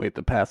Wait,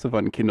 the passive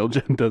on Kindle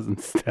Gen doesn't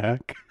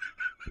stack?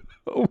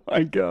 Oh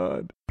my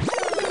god.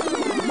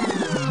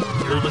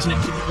 You're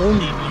listening to the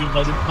only League of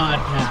Legends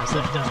podcast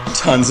that does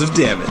tons of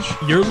damage.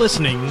 You're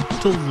listening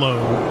to Low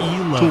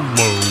Elo.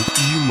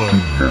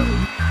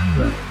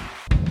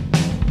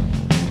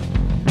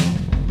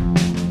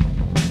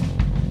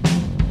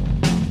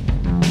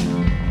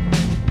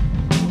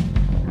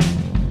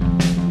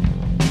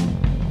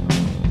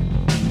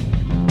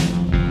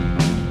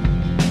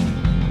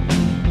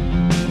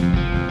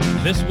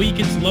 This week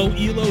it's Low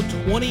Elo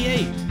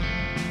 28.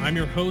 I'm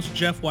your host,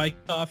 Jeff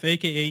Wyckoff,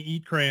 aka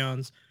Eat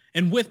Crayons.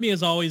 And with me,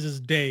 as always, is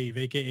Dave,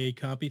 a.k.a.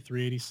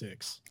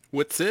 Compy386.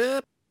 What's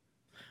up?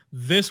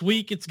 This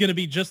week, it's going to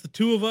be just the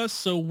two of us,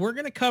 so we're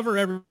going to cover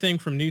everything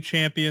from new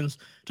champions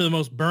to the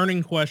most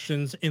burning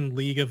questions in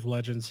League of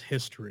Legends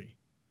history.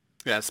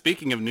 Yeah,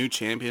 speaking of new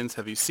champions,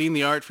 have you seen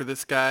the art for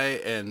this guy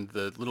and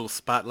the little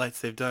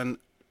spotlights they've done?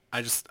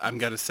 I'm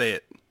going to say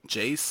it.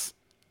 Jace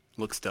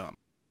looks dumb.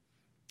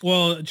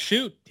 Well,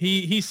 shoot,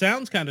 he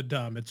sounds kind of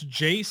dumb. It's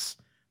Jace,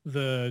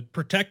 the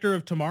Protector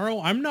of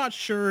Tomorrow. I'm not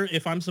sure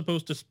if I'm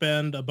supposed to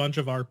spend a bunch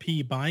of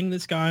RP buying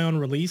this guy on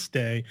release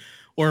day,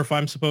 or if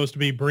I'm supposed to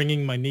be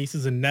bringing my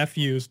nieces and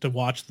nephews to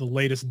watch the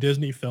latest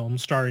Disney film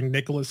starring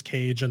Nicolas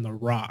Cage and The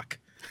Rock.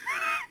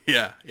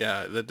 Yeah,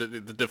 the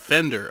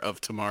Defender of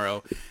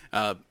Tomorrow.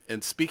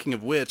 And speaking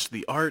of which,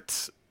 the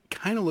art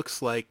kind of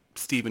looks like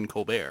Stephen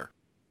Colbert.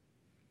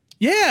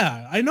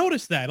 Yeah, I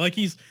noticed that. Like,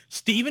 he's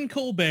Stephen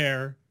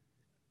Colbert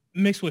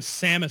mixed with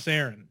Samus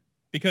Aran,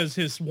 because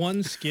his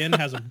one skin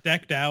has him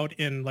decked out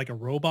in like a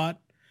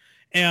robot.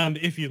 And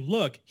if you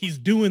look, he's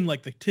doing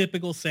like the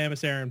typical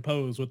Samus Aran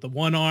pose with the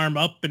one arm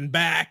up and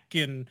back,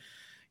 and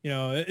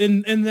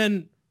and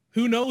then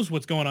who knows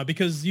what's going on,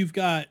 because you've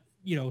got,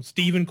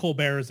 Stephen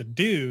Colbert as a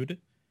dude,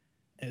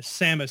 as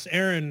Samus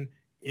Aran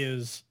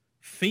is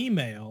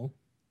female,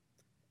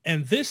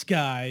 and this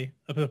guy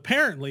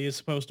apparently is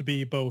supposed to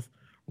be both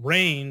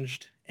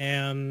ranged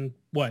and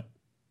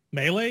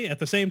melee at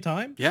the same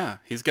time? Yeah,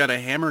 he's got a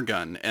hammer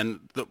gun,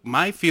 and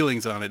my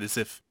feelings on it is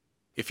if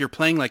you're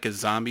playing like a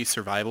zombie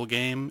survival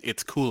game,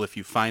 it's cool if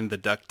you find the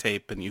duct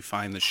tape and you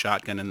find the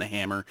shotgun and the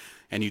hammer,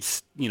 and you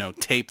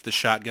tape the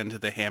shotgun to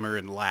the hammer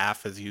and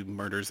laugh as you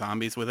murder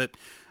zombies with it.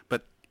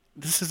 But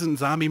this isn't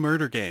zombie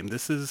murder game.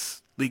 This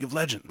is League of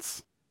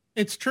Legends.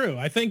 It's true.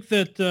 I think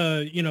that the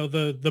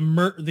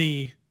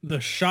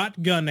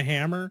shotgun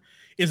hammer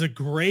is a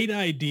great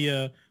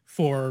idea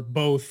for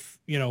both,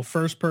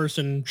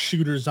 first-person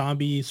shooter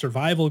zombie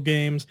survival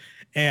games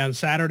and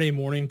Saturday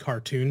morning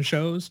cartoon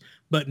shows,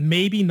 but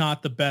maybe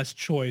not the best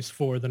choice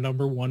for the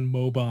number one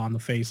MOBA on the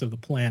face of the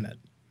planet.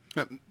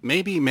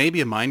 Maybe a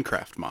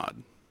Minecraft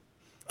mod.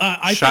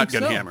 I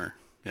Shotgun think so. Hammer.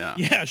 Yeah.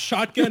 Yeah,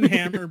 Shotgun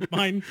Hammer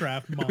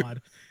Minecraft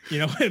mod.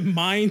 It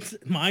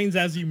mines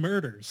as he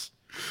murders.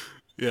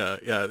 Yeah.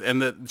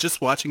 And just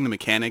watching the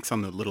mechanics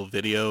on the little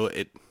video,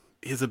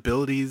 his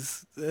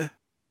abilities...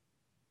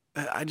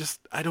 I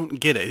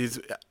don't get it.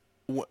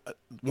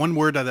 One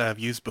word that I've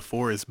used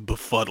before is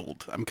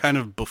befuddled. I'm kind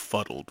of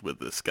befuddled with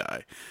this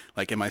guy.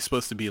 Like, am I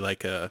supposed to be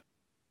like a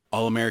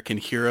all-American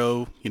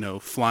hero,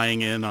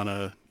 flying in on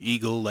a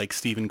eagle like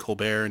Stephen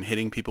Colbert and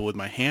hitting people with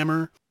my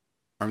hammer?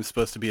 Or I'm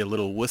supposed to be a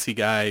little wussy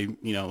guy,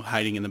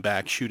 hiding in the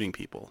back shooting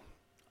people?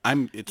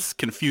 It's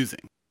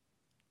confusing.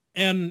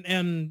 And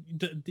I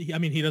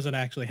mean, he doesn't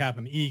actually have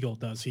an eagle,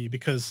 does he?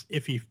 Because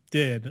if he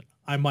did,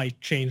 I might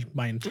change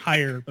my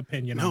entire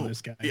opinion on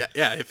this guy.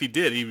 Yeah. If he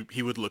did,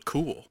 he would look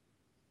cool.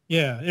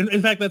 Yeah.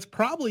 In fact, that's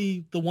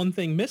probably the one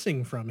thing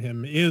missing from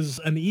him is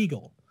an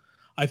eagle.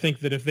 I think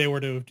that if they were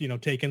to,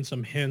 taken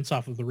some hints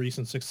off of the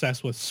recent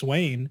success with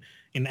Swain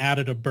and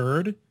added a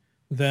bird,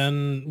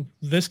 then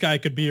this guy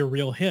could be a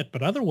real hit.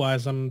 But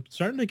otherwise, I'm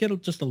starting to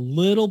get just a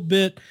little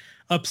bit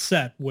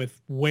upset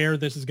with where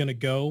this is going to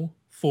go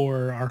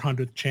for our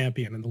 100th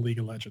champion in the League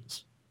of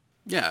Legends.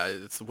 Yeah,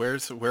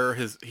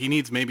 he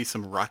needs maybe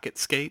some rocket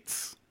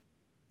skates.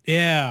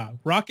 Yeah,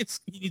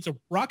 he needs a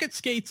rocket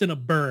skates and a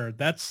bird.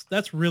 That's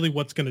really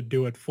what's going to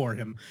do it for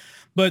him.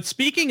 But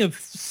speaking of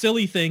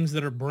silly things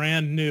that are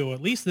brand new,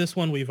 at least this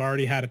one we've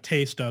already had a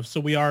taste of, so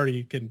we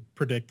already can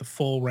predict the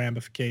full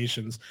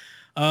ramifications.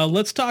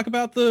 Let's talk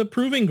about the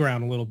Proving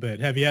Ground a little bit.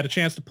 Have you had a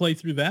chance to play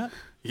through that?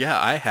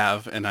 Yeah, I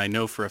have, and I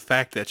know for a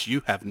fact that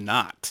you have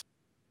not.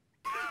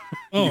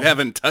 Oh. You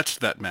haven't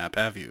touched that map,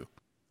 have you?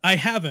 I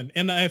haven't,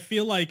 and I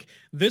feel like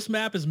this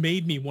map has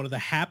made me one of the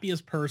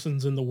happiest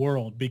persons in the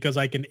world, because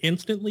I can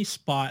instantly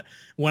spot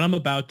when I'm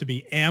about to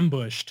be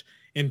ambushed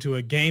into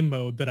a game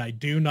mode that I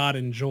do not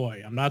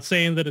enjoy. I'm not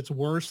saying that it's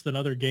worse than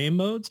other game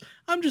modes.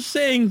 I'm just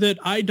saying that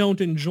I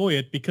don't enjoy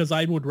it because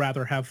I would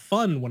rather have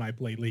fun when I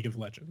play League of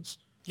Legends.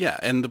 Yeah,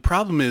 and the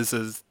problem is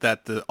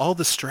that all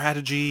the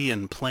strategy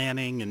and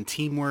planning and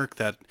teamwork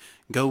that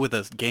go with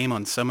a game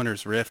on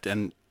Summoner's Rift,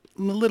 and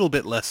a little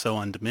bit less so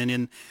on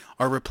Dominion,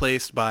 are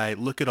replaced by,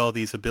 look at all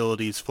these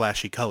abilities,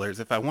 flashy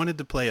colors. If I wanted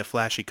to play a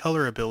flashy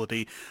color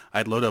ability,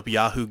 I'd load up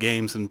Yahoo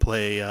Games and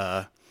play,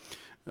 I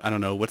don't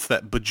know, what's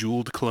that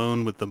Bejeweled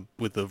clone with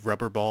the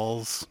rubber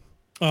balls?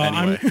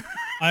 Anyway.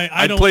 I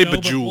I'd don't play know,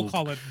 but Bejeweled.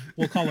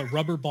 we'll call it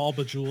Rubber Ball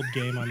Bejeweled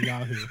game on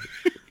Yahoo.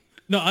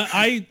 No,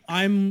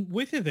 I'm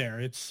with you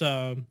there. It's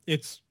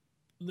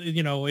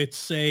you know,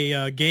 it's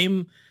a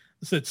game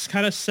that's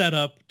kind of set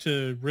up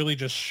to really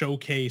just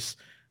showcase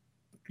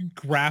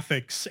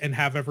graphics and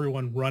have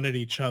everyone run at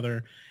each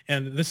other.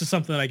 And this is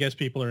something that I guess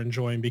people are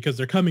enjoying because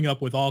they're coming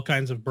up with all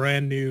kinds of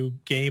brand new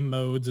game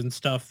modes and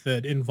stuff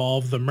that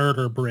involve the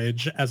murder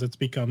bridge, as it's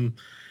become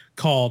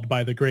called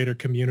by the greater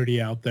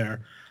community out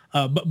there.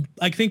 But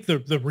I think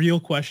the real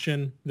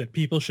question that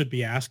people should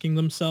be asking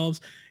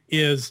themselves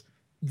is,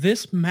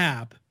 this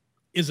map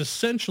is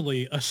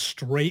essentially a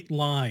straight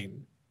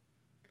line.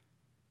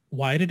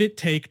 Why did it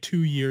take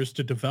 2 years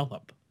to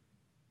develop?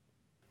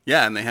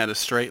 Yeah, and they had a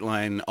straight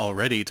line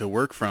already to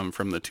work from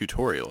the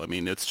tutorial. I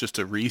mean, it's just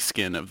a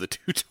reskin of the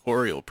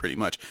tutorial pretty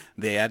much.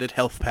 They added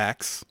health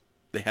packs.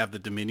 They have the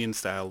Dominion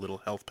style little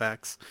health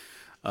packs.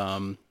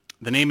 The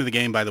name of the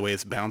game, by the way,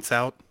 is Bounce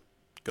Out.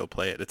 Go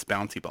play it. It's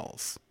Bouncy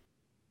Balls.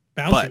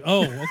 Bouncing.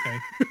 Oh,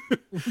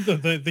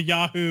 okay. the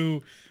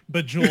Yahoo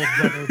Bejeweled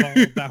rubber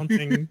ball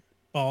bouncing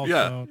ball.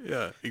 Yeah,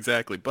 yeah,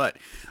 exactly. But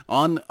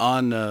on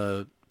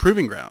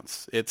Proving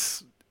Grounds,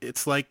 it's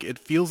like, it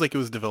feels like it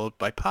was developed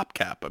by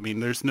PopCap. I mean,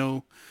 there's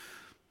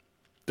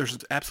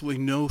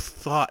absolutely no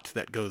thought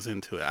that goes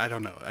into it. I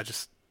don't know.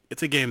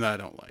 It's a game that I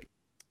don't like.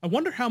 I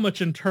wonder how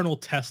much internal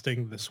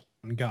testing this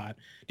one got.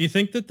 Do you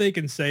think that they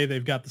can say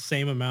they've got the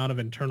same amount of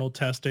internal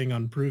testing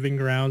on Proving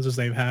Grounds as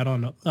they've had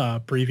on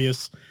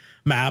previous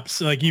maps,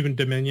 like even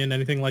Dominion,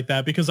 anything like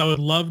that? Because I would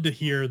love to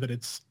hear that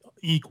it's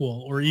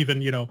equal or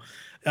even,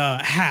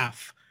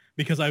 half,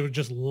 because I would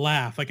just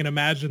laugh. I can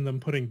imagine them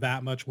putting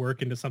that much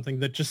work into something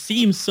that just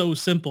seems so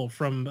simple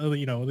from,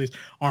 this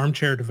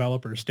armchair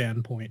developer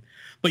standpoint.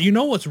 But you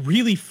know what's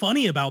really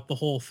funny about the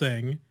whole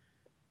thing?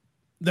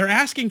 They're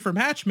asking for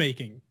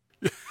matchmaking.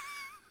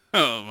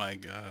 Oh my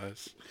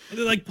gosh.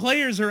 Like,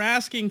 players are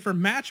asking for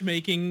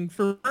matchmaking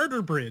for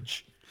Murder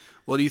Bridge.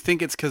 Well, do you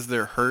think it's because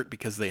they're hurt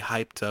because they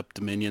hyped up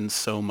Dominion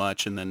so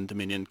much and then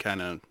Dominion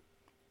kind of,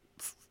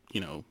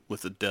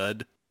 was a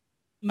dud?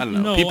 I don't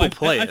know. No, People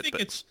play I it. think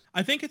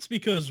I think it's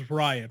because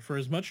Riot, for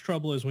as much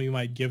trouble as we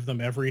might give them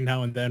every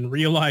now and then,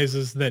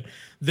 realizes that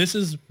this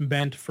is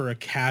meant for a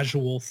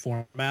casual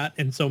format,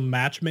 and so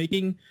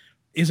matchmaking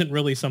isn't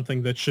really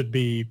something that should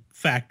be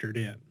factored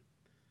in.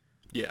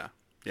 Yeah.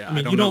 Yeah. I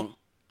mean,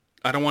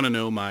 I don't want to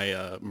know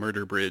my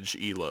Murder Bridge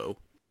elo.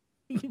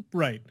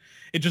 Right.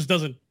 It just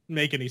doesn't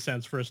make any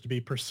sense for us to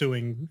be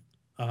pursuing,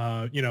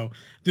 do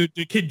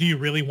you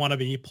really want to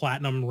be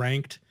platinum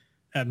ranked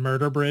at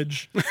Murder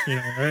Bridge,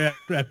 or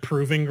at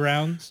Proving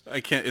Grounds?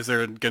 Is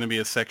there going to be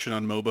a section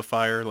on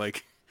Mobifire?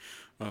 Like,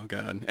 oh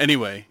God.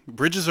 Anyway,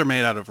 bridges are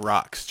made out of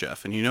rocks,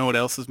 Jeff. And you know what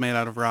else is made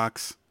out of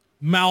rocks?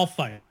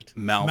 Malphite.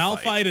 Malphite.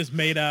 Malphite is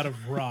made out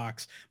of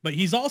rocks, but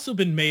he's also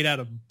been made out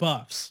of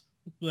buffs.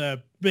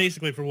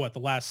 Basically for the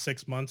last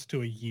 6 months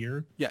to a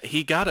year. Yeah,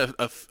 he got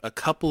a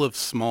couple of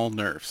small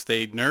nerfs.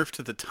 They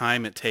nerfed the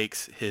time it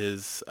takes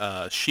his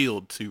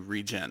shield to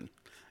regen.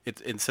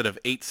 Instead of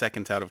 8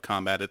 seconds out of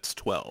combat, it's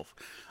 12.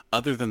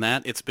 Other than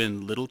that, it's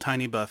been little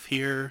tiny buff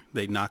here.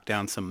 They knocked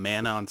down some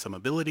mana on some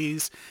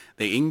abilities.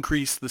 They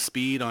increased the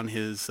speed on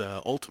his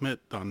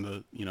ultimate, on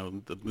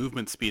the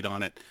movement speed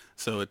on it.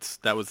 So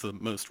that was the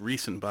most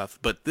recent buff.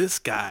 But this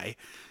guy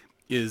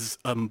is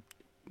a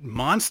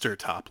monster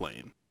top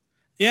lane.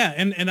 Yeah,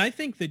 and I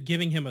think that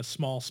giving him a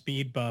small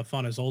speed buff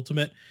on his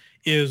ultimate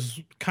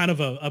is kind of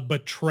a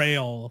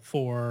betrayal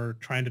for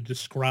trying to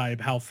describe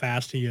how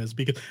fast he is,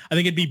 because I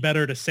think it'd be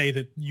better to say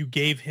that you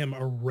gave him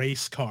a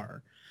race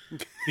car,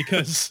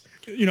 because,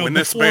 when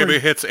this baby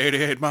hits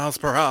 88 miles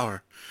per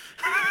hour.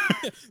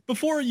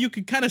 Before you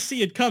could kind of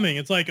see it coming.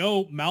 It's like,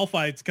 oh,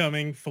 Malphite's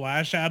coming,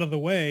 flash out of the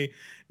way.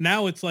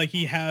 Now it's like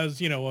he has,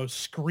 a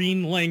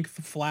screen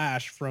length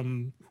flash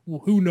from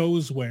who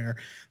knows where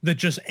that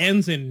just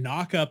ends in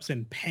knockups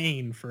and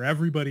pain for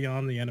everybody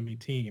on the enemy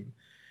team.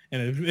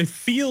 And it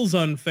feels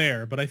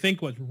unfair, but I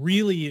think what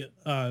really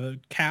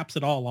caps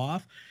it all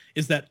off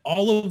is that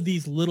all of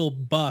these little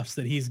buffs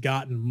that he's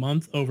gotten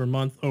month over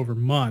month over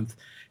month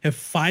have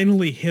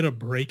finally hit a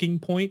breaking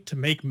point to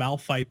make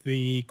Malphite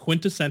the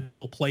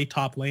quintessential play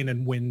top lane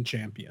and win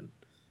champion.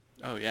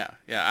 Oh, yeah.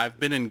 Yeah, I've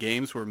been in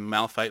games where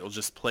Malphite will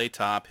just play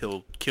top.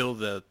 He'll kill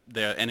the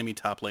enemy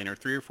top laner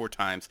 3 or 4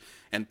 times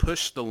and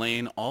push the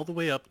lane all the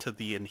way up to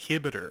the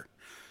inhibitor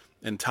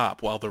in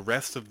top while the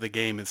rest of the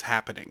game is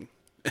happening.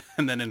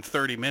 And then in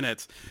 30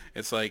 minutes,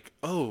 it's like,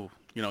 oh,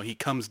 he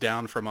comes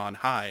down from on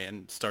high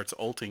and starts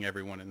ulting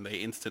everyone and they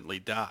instantly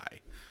die.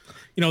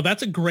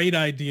 That's a great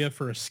idea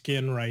for a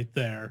skin right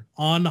there.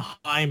 On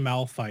high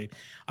Malphite.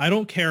 I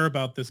don't care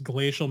about this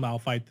glacial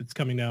Malphite that's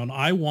coming down.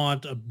 I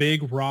want a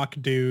big rock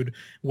dude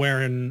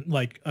wearing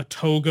like a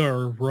toga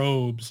or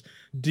robes,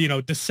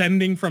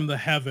 descending from the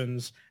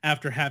heavens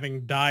after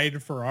having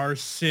died for our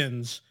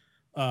sins,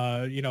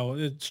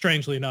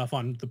 strangely enough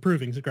on the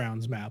Proving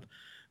Grounds map.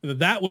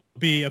 That would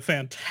be a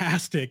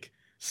fantastic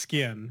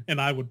skin,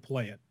 and I would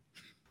play it.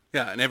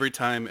 Yeah, and every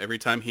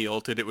time he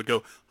ulted, it would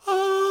go,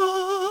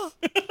 ah!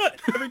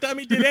 Every time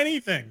he did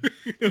anything,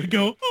 it would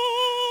go,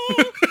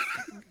 oh!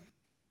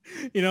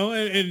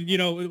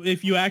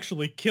 If you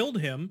actually killed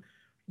him,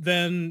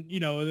 then,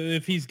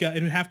 if he's got,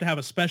 it would have to have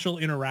a special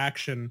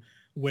interaction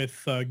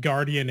with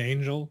Guardian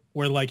Angel,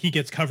 where like he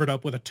gets covered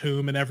up with a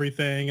tomb and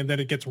everything, and then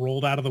it gets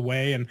rolled out of the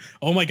way, and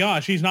oh my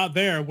gosh, he's not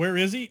there. Where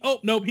is he? Oh,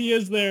 nope, he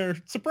is there.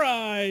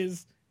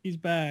 Surprise! He's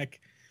back.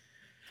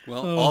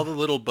 Well, all the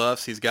little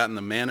buffs, he's gotten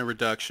the mana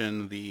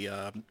reduction, the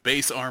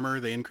base armor,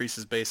 they increase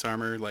his base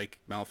armor, like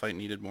Malphite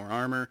needed more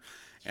armor,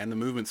 and the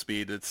movement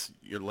speed.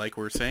 You're like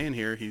we're saying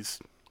here, he's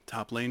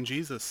top lane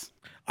Jesus.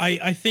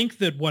 I think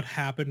that what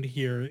happened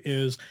here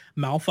is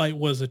Malphite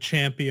was a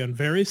champion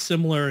very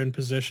similar in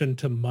position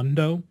to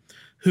Mundo,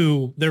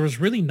 who there was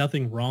really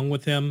nothing wrong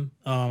with him,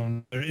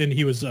 and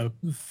he was a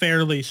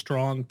fairly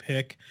strong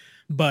pick,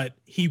 but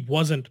he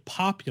wasn't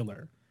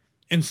popular.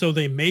 And so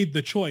they made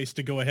the choice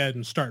to go ahead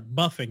and start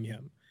buffing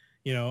him,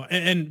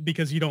 and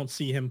because you don't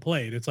see him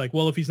played, it's like,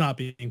 well, if he's not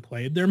being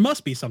played, there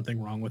must be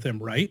something wrong with him,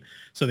 right?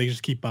 So they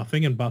just keep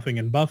buffing and buffing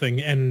and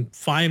buffing. And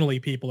finally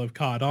people have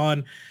caught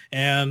on.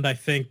 And I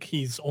think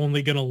he's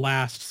only going to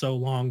last so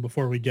long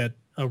before we get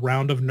a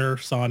round of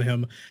nerfs on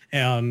him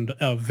and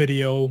a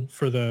video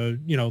for the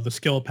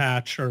skill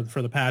patch, or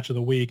for the patch of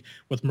the week,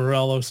 with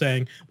Morello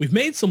saying, we've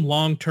made some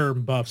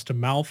long-term buffs to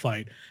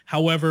Malphite.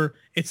 However,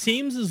 it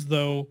seems as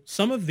though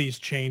some of these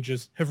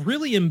changes have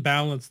really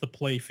imbalanced the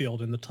play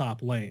field in the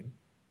top lane.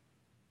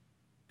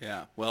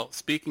 Yeah, well,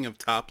 speaking of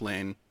top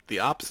lane, the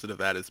opposite of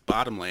that is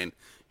bottom lane.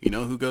 You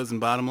know who goes in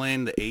bottom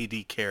lane? The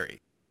AD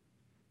carry.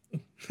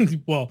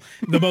 Well,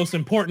 the most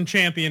important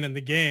champion in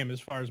the game,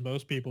 as far as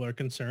most people are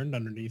concerned,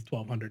 underneath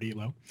 1200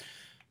 elo.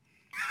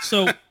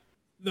 So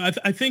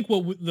I think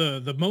what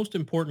the most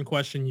important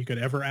question you could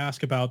ever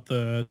ask about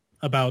the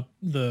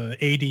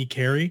AD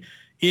carry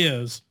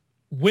is,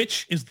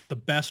 which is the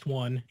best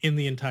one in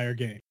the entire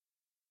game?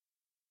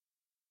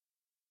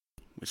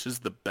 Which is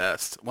the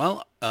best?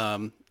 Well,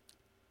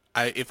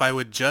 if I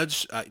would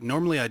judge,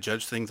 normally I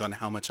judge things on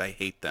how much I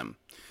hate them.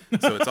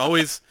 So it's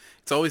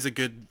always a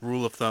good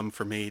rule of thumb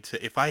for me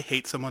to, if I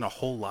hate someone a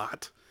whole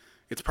lot,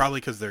 it's probably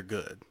because they're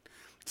good.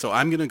 So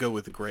I'm gonna go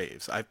with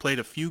Graves. I've played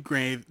a few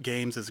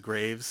games as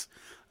Graves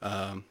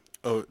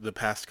the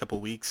past couple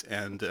weeks,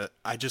 and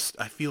I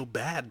feel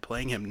bad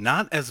playing him.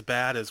 Not as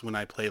bad as when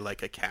I play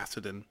like a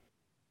Kassadin,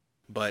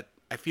 but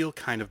I feel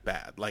kind of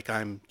bad, like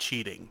I'm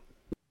cheating.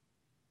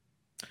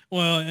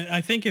 Well,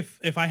 I think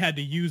if I had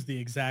to use the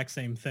exact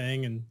same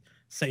thing and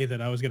say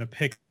that I was going to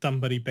pick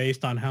somebody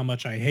based on how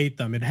much I hate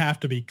them, it'd have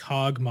to be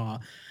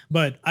Kog'Maw.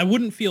 But I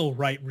wouldn't feel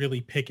right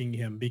really picking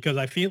him, because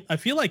I feel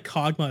like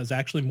Kog'Maw is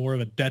actually more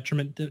of a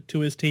detriment to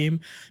his team,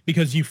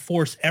 because you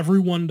force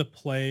everyone to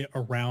play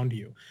around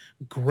you.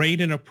 Great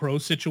in a pro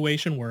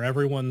situation where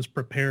everyone's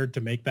prepared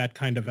to make that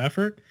kind of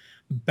effort.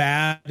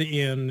 Bad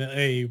in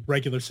a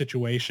regular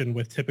situation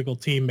with typical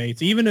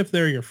teammates, even if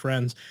they're your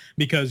friends,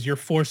 because you're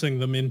forcing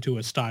them into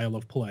a style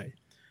of play.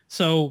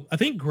 So I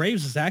think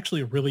Graves is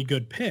actually a really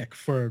good pick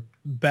for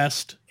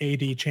best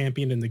AD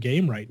champion in the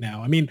game right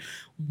now. I mean,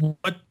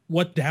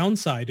 what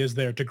downside is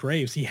there to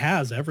Graves? He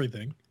has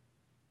everything.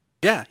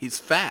 Yeah, he's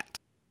fat.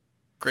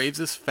 Graves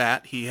is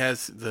fat. He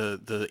has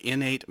the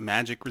innate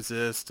magic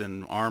resist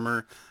and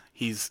armor.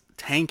 He's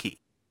tanky.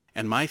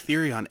 And my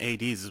theory on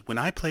ADs is, when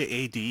I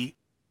play AD,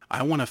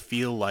 I want to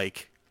feel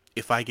like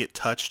if I get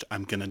touched,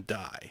 I'm going to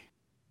die.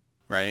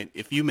 Right?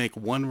 If you make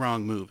one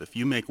wrong move, if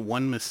you make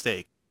one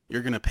mistake,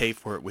 you're going to pay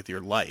for it with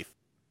your life.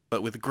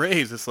 But with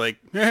Graves, it's like,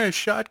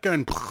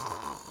 shotgun.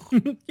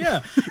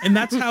 Yeah, and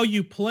that's how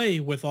you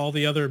play with all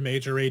the other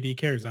major AD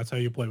carries. That's how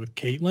you play with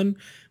Caitlyn,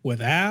 with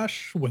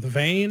Ashe, with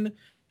Vayne,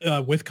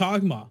 with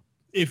Kog'Maw.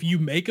 If you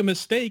make a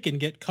mistake and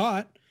get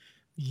caught,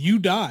 you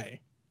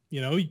die.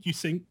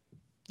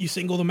 You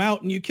single them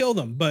out and you kill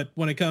them. But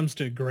when it comes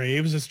to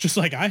Graves, it's just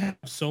like, I have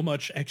so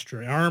much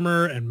extra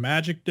armor and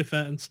magic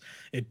defense,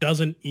 it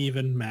doesn't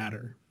even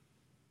matter.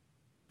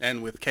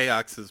 And with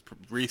Chaox's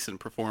recent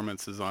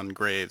performances on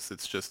Graves,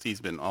 it's just, he's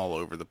been all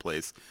over the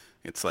place.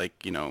 It's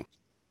like,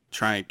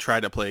 try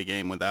to play a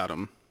game without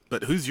him.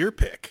 But who's your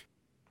pick?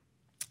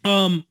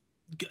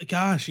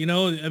 Gosh,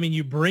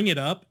 you bring it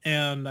up,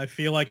 and I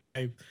feel like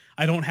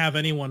I don't have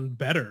anyone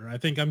better. I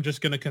think I'm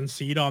just going to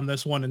concede on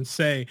this one and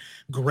say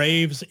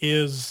Graves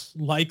is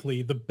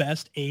likely the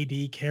best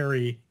AD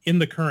carry in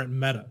the current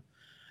meta.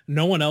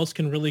 No one else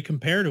can really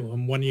compare to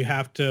him when you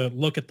have to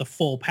look at the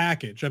full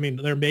package. I mean,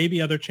 there may be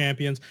other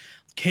champions.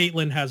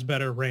 Caitlyn has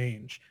better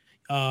range.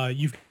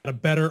 You've got a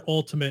better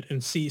ultimate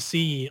and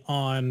CC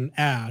on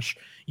Ashe.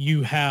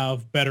 You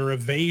have better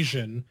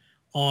evasion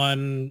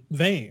on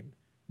Vayne.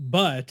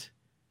 But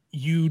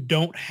you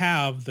don't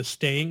have the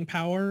staying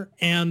power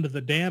and the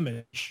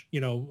damage,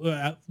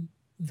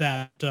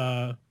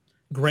 that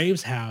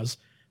Graves has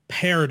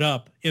paired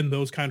up in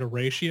those kind of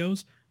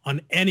ratios on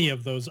any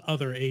of those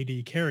other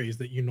AD carries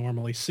that you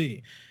normally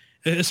see,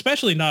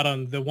 especially not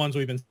on the ones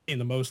we've been seeing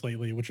the most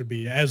lately, which would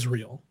be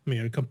Ezreal. I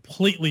mean, a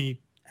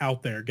completely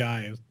out there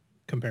guy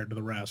compared to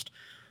the rest.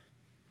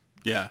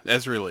 Yeah,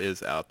 Ezreal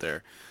is out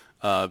there.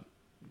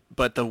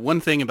 But the one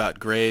thing about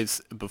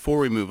Graves, before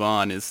we move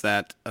on, is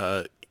that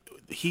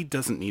he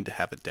doesn't need to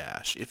have a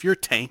dash. If you're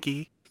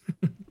tanky,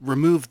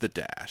 remove the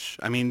dash.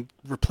 I mean,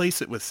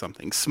 replace it with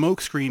something.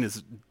 Smokescreen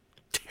is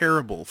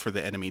terrible for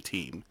the enemy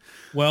team.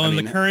 Well, I in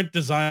the mean, current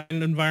design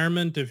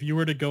environment, if you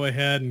were to go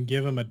ahead and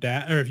give him a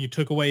dash, or if you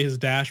took away his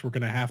dash, we're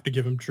going to have to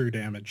give him true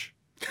damage.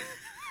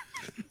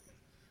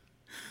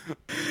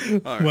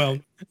 all Well,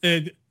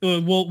 right.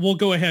 we'll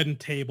go ahead and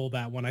table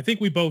that one. I think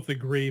we both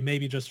agree,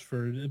 maybe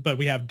but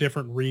we have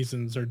different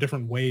reasons or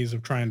different ways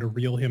of trying to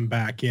reel him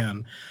back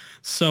in.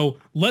 So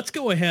let's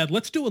go ahead.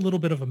 Let's do a little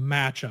bit of a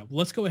matchup.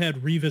 Let's go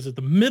ahead, revisit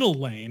the middle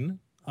lane,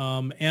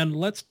 and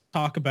let's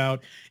talk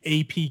about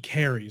AP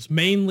carries.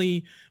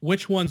 Mainly,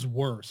 which one's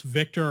worse,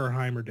 Victor or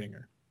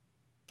Heimerdinger?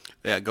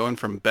 Yeah, going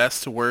from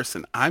best to worst,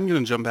 and I'm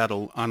going to jump out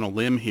on a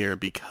limb here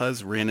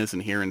because Rin isn't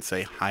here and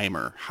say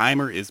Heimer.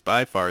 Heimer is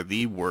by far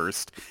the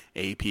worst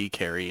AP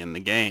carry in the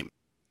game,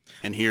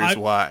 and here's I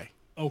why.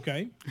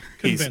 Okay,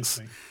 convince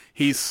He's me.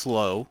 he's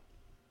slow.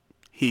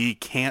 He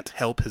can't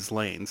help his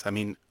lanes. I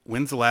mean,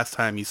 when's the last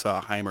time you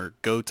saw Heimer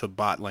go to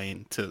bot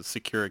lane to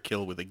secure a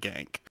kill with a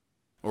gank,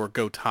 or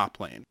go top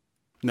lane?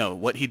 No,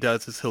 what he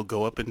does is he'll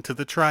go up into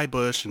the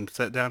tri-bush and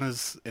set down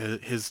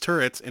his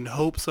turrets and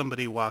hope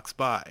somebody walks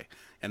by.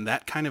 And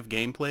that kind of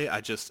gameplay, I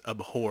just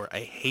abhor. I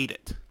hate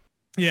it.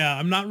 Yeah,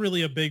 I'm not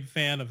really a big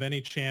fan of any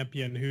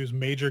champion whose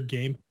major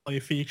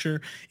gameplay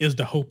feature is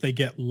to hope they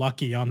get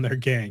lucky on their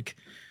gank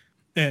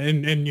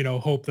and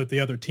hope that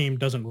the other team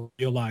doesn't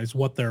realize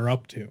what they're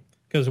up to.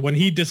 Because when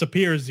he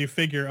disappears, you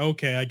figure,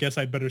 okay, I guess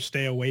I'd better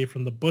stay away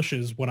from the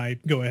bushes when I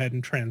go ahead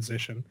and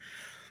transition.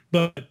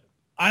 But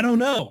I don't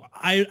know.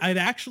 I'd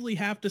actually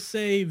have to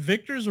say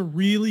Victor's a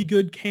really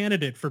good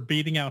candidate for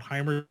beating out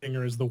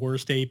Heimerdinger as the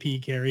worst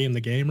AP carry in the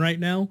game right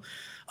now.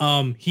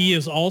 He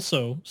is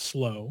also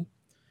slow.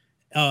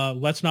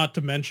 Let's not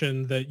to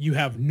mention that you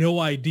have no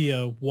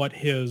idea what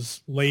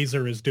his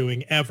laser is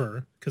doing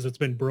ever because it's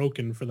been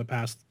broken for the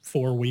past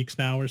 4 weeks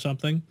now or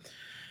something.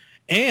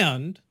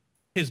 And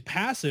his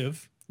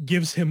passive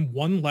gives him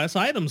one less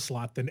item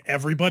slot than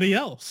everybody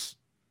else.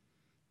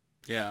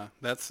 Yeah,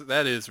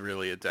 that is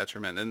really a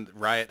detriment. And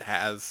Riot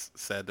has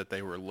said that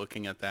they were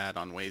looking at that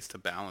on ways to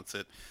balance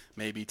it,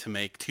 maybe to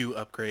make 2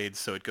 upgrades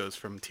so it goes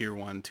from tier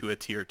 1 to a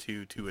tier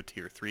 2 to a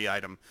tier 3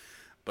 item.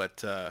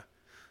 But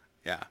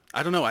yeah,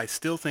 I don't know. I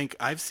still think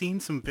I've seen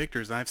some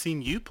Victors, and I've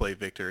seen you play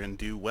Victor and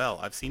do well.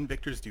 I've seen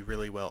Victors do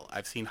really well.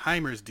 I've seen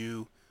Heimers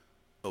do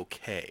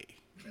okay.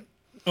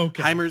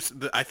 Okay.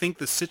 I think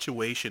the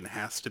situation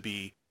has to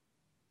be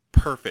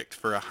perfect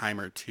for a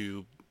Heimer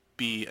to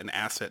be an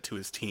asset to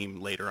his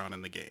team later on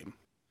in the game.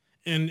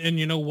 And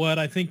you know what?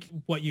 I think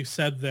what you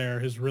said there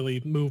has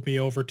really moved me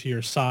over to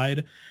your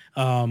side.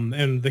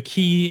 And the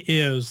key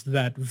is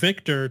that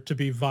Victor to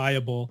be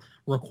viable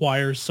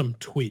requires some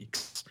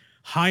tweaks.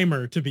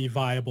 Heimer to be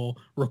viable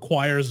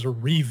requires a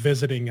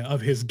revisiting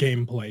of his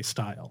gameplay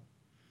style.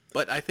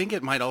 But I think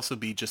it might also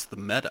be just the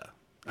meta.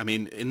 I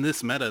mean, in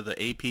this meta,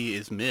 the AP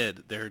is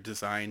mid. They're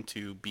designed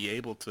to be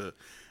able to,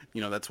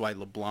 that's why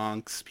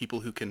LeBlanc's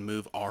people who can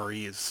move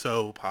Ari is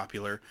so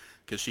popular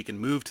because she can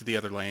move to the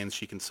other lanes.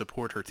 She can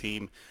support her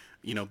team.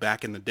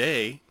 Back in the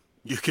day,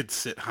 you could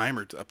sit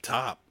Heimer up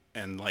top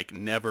and like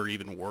never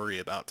even worry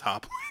about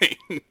top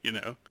lane.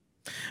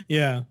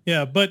 Yeah,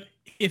 yeah, but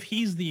if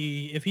he's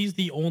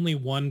the only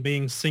one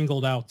being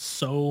singled out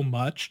so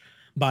much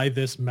by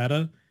this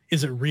meta,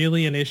 is it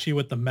really an issue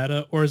with the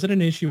meta or is it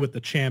an issue with the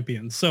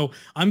champions? So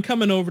I'm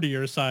coming over to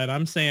your side.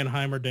 I'm saying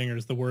Heimerdinger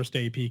is the worst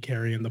AP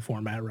carry in the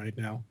format right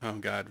now. Oh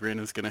God, Rin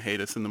is gonna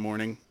hate us in the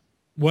morning.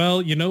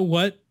 Well, you know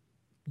what?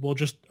 We'll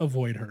just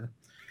avoid her.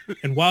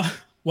 And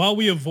while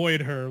we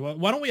avoid her,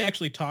 why don't we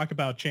actually talk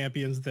about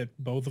champions that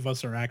both of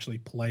us are actually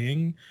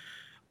playing?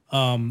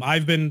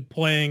 I've been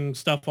playing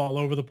stuff all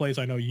over the place.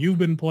 I know you've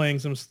been playing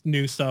some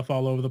new stuff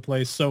all over the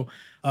place. So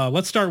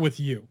let's start with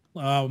you.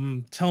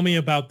 Tell me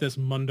about this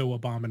Mundo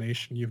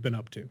Abomination you've been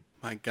up to.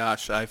 My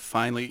gosh, I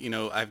finally,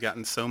 I've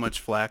gotten so much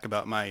flack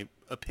about my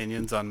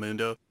opinions on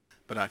Mundo,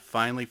 but I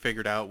finally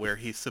figured out where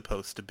he's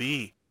supposed to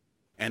be,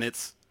 and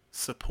it's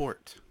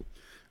support.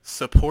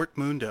 Support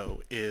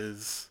Mundo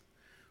is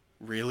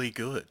really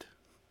good.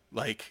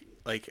 Like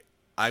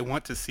I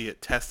want to see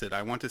it tested.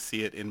 I want to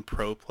see it in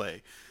pro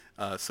play.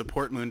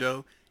 Support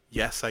Mundo,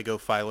 yes, I go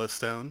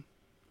Philostone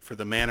for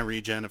the mana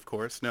regen, of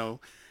course. No,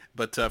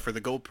 but for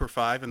the gold per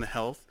 5 and the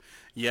health,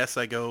 yes,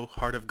 I go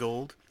Heart of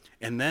Gold,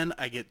 and then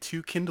I get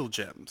 2 Kindle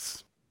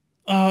gems.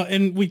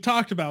 And we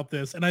talked about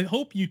this, and I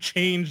hope you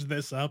change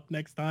this up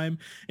next time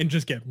and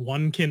just get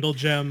 1 Kindle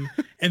gem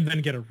and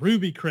then get a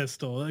Ruby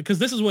Crystal, because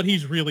this is what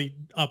he's really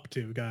up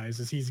to, guys,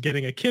 is he's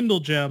getting a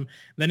Kindle gem,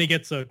 then he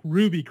gets a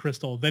Ruby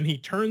Crystal, then he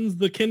turns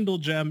the Kindle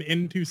gem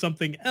into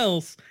something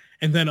else,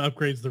 and then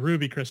upgrades the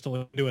Ruby Crystal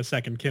into a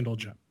second Kindle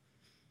gem.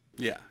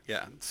 Yeah,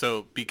 yeah.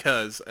 So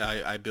because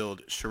I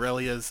build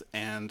Shurelias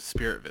and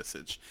Spirit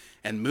Visage,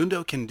 and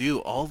Mundo can do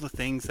all the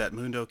things that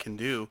Mundo can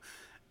do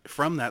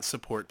from that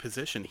support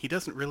position. He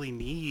doesn't really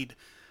need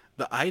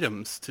the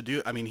items to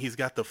do. I mean, he's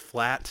got the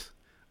flat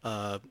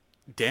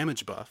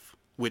damage buff,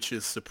 which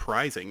is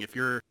surprising. If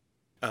your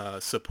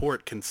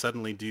support can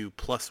suddenly do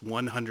plus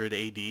 100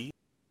 AD,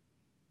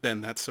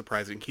 then that's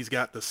surprising. He's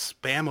got the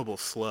spammable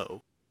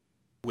slow,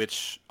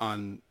 which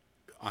on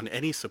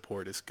any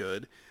support is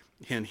good.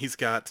 And he's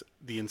got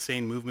the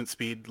insane movement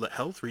speed,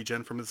 health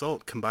regen from his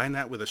ult. Combine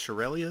that with a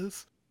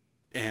Shurelya's,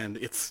 and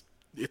it's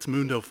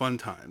Mundo fun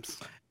times.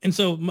 And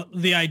so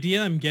the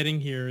idea I'm getting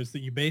here is that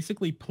you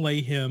basically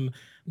play him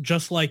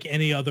just like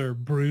any other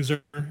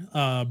bruiser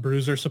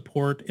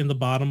support in the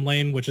bottom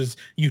lane, which is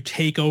you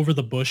take over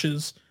the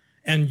bushes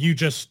and you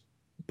just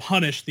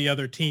punish the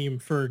other team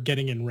for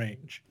getting in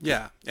range.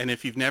 Yeah, and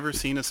if you've never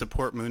seen a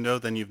support Mundo,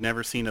 then you've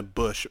never seen a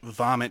bush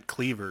vomit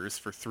cleavers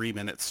for 3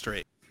 minutes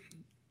straight.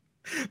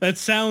 That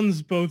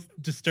sounds both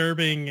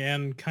disturbing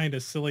and kind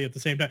of silly at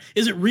the same time.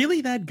 Is it really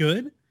that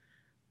good?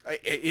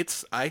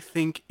 I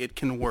think it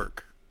can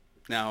work.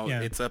 Now,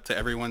 It's up to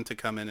everyone to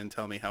come in and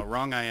tell me how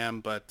wrong I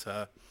am, but,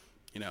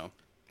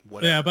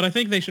 whatever. Yeah, but I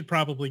think they should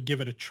probably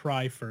give it a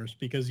try first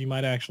because you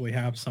might actually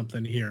have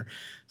something here.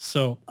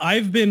 So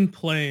I've been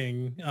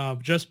playing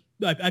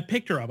I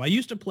picked her up. I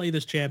used to play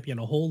this champion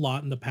a whole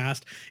lot in the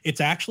past.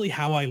 It's actually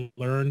how I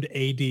learned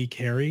AD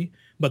carry,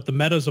 but the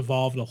meta's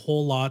evolved a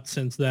whole lot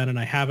since then, and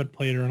I haven't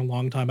played her in a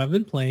long time. I've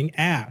been playing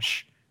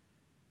Ashe.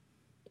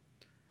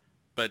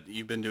 But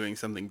you've been doing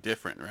something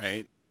different,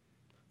 right?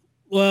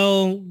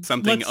 Well,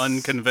 something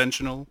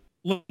unconventional.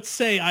 Let's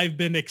say I've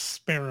been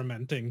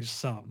experimenting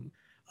some.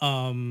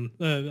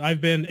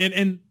 I've been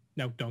and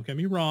now don't get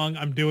me wrong,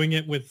 I'm doing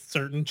it with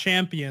certain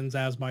champions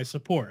as my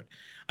support.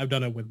 I've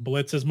done it with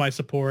Blitz as my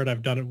support.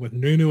 I've done it with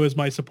Nunu as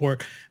my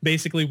support.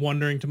 Basically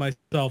wondering to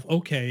myself,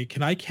 okay,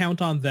 can I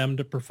count on them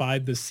to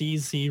provide the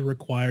CC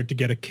required to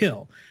get a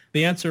kill?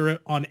 The answer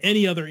on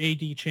any other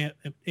AD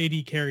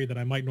carry that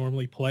I might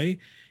normally play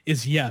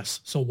is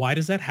yes. So why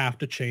does that have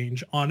to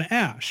change on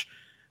Ashe?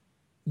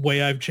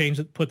 Way I've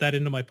put that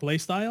into my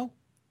playstyle,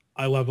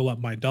 I level up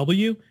my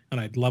W and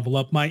I level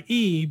up my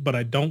E, but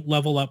I don't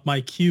level up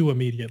my Q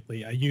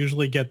immediately. I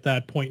usually get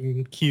that point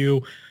in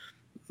Q,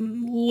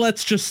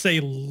 let's just say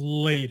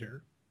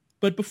later,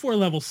 but before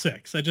level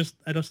 6. I just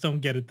don't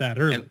get it that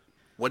early. And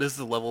what is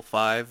the level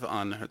 5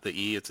 on the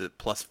E? It's at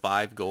plus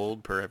 5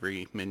 gold per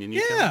every minion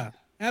you kill? Yeah,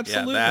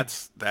 absolutely. Yeah,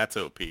 that's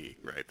OP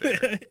right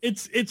there.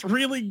 It's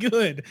really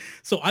good.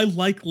 So I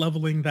like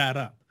leveling that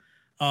up.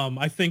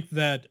 I think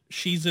that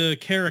she's a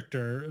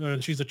character,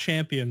 she's a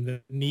champion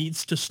that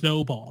needs to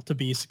snowball to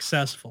be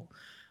successful.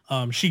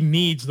 She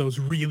needs those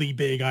really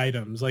big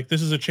items. Like,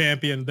 this is a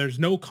champion. There's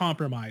no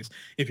compromise.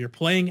 If you're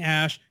playing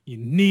Ashe, you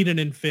need an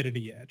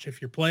Infinity Edge.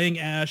 If you're playing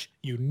Ashe,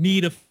 you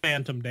need a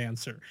Phantom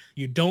Dancer.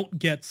 You don't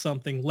get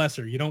something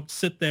lesser. You don't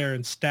sit there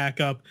and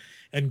stack up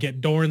and get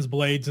Doran's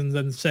Blades and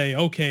then say,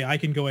 okay, I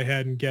can go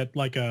ahead and get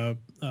like the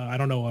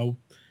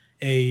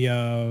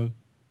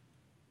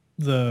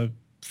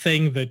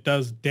thing that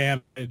does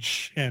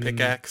damage and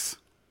pickaxe.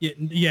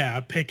 Yeah,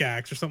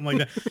 pickaxe or something like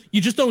that. You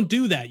just don't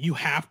do that. You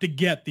have to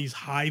get these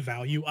high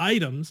value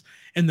items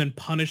and then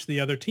punish the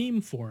other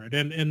team for it.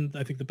 And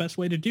I think the best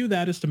way to do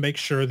that is to make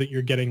sure that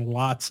you're getting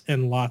lots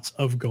and lots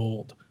of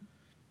gold.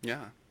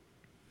 Yeah.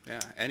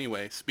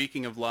 Anyway,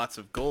 speaking of lots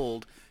of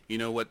gold, you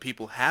know what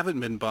people haven't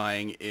been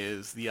buying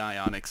is the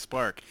Ionic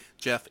Spark.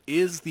 Jeff,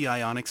 is the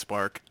Ionic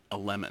Spark a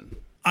lemon?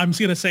 I'm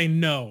just going to say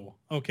no.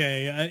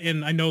 Okay.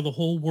 And I know the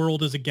whole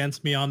world is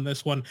against me on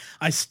this one.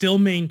 I still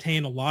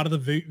maintain a lot of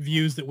the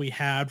views that we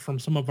had from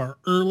some of our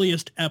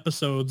earliest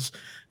episodes,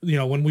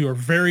 when we were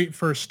very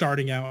first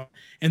starting out.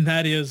 And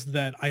that is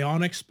that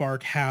Ionic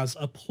Spark has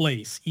a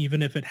place,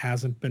 even if it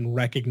hasn't been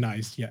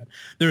recognized yet.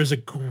 There is a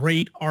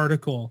great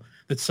article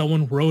that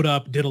someone wrote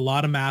up, did a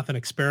lot of math and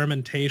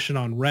experimentation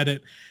on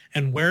Reddit.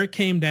 And where it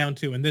came down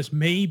to, and this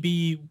may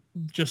be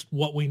just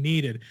what we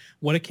needed,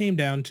 what it came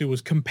down to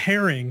was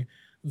comparing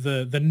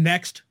the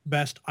next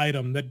best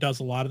item that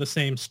does a lot of the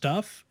same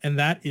stuff, and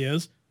that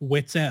is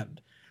Wit's End.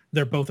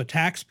 They're both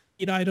attack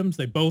speed items,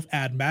 they both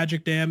add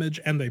magic damage,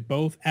 and they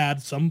both add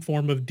some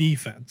form of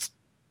defense.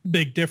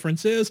 Big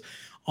difference is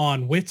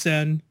on Wit's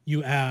End,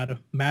 you add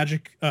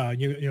magic,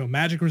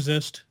 magic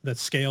resist that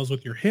scales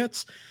with your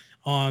hits.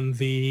 On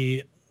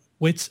the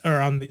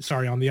on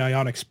the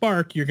Ionic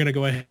Spark, you're going to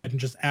go ahead and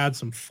just add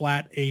some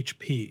flat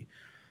HP.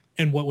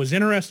 And what was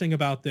interesting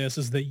about this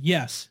is that,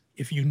 yes,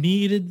 if you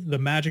needed the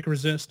magic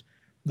resist,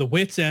 the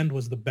Wit's End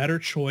was the better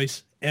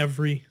choice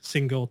every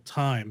single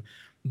time.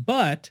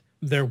 But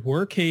there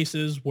were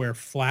cases where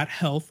flat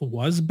health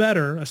was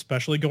better,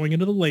 especially going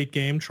into the late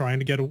game, trying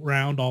to get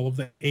around all of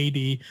the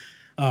AD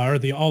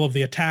all of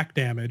the attack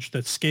damage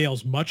that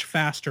scales much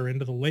faster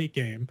into the late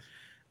game.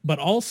 But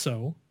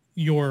also,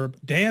 your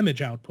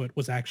damage output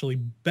was actually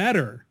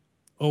better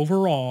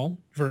overall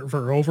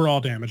for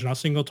overall damage, not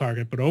single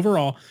target, but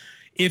overall,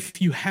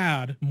 if you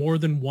had more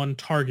than one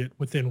target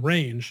within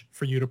range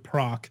for you to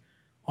proc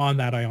on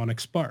that Ionic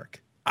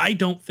Spark. I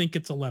don't think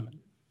it's a lemon.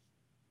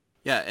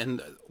 Yeah,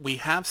 and we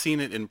have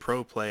seen it in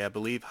pro play. I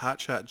believe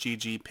Hotshot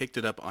GG picked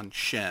it up on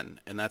Shen,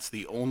 and that's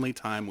the only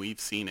time we've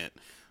seen it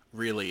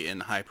really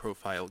in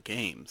high-profile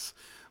games.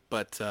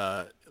 But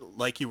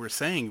like you were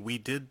saying, we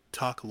did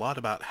talk a lot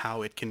about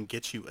how it can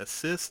get you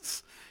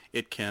assists.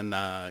 It can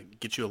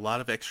get you a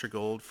lot of extra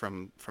gold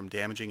from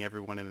damaging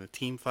everyone in a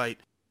team fight.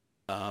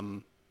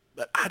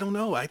 But I don't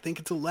know. I think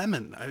it's a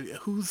lemon.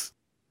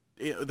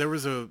 There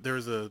was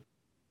a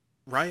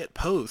Riot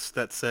post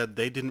that said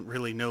they didn't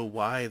really know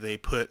why they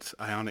put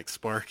Ionic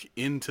Spark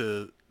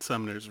into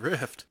Summoner's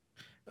Rift.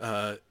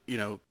 You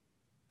know,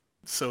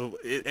 so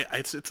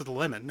it's a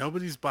lemon.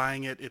 Nobody's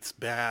buying it. It's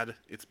bad.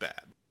 It's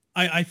bad.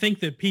 I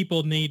think that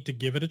people need to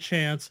give it a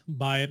chance,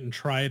 buy it, and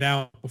try it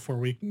out before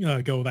we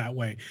go that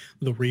way.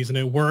 The reason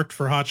it worked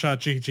for Hotshot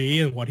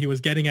GG and what he was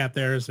getting at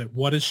there is that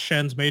what is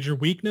Shen's major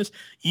weakness?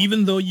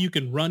 Even though you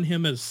can run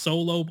him as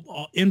solo,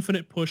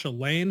 infinite push a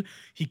lane,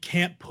 he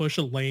can't push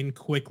a lane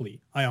quickly.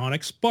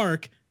 Ionic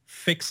Spark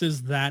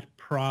fixes that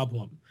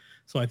problem.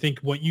 So I think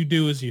what you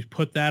do is you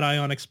put that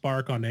Ionic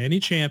Spark on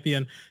any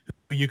champion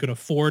who you can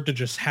afford to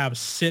just have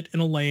sit in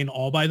a lane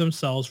all by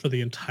themselves for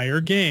the entire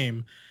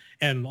game,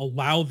 and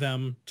allow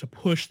them to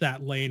push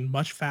that lane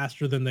much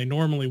faster than they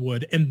normally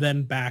would, and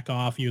then back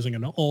off using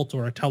an ult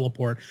or a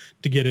teleport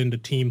to get into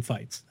team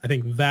fights. I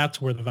think that's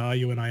where the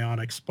value in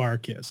Ionic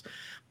Spark is.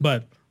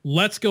 But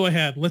let's go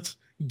ahead. Let's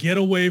get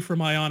away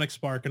from Ionic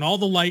Spark and all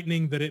the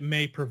lightning that it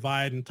may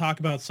provide and talk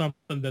about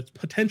something that's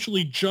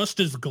potentially just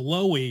as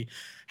glowy.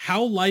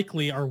 How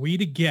likely are we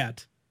to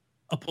get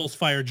a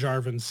Pulsefire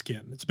Jarvan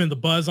skin? It's been the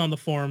buzz on the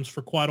forums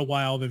for quite a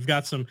while. They've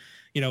got some,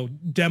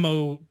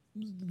 demo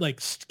like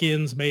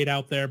skins made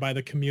out there by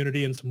the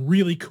community and some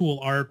really cool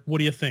art. What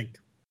do you think?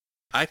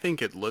 I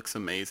think it looks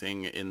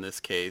amazing in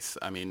this case.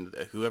 I mean,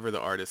 whoever the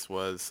artist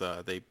was,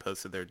 they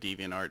posted their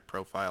DeviantArt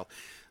profile.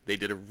 They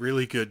did a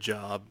really good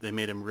job. They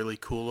made him really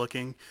cool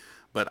looking.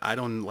 But I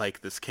don't like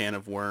this can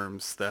of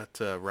worms that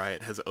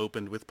Riot has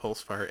opened with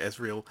Pulsefire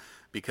Ezreal,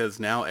 because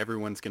now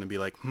everyone's going to be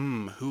like,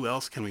 who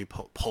else can we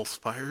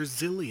Pulsefire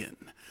Zilean?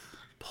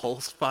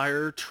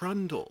 Pulsefire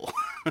Trundle.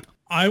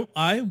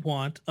 I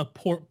want a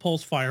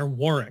Pulsefire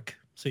Warwick.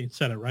 See,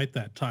 said it right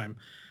that time.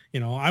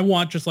 I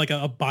want just like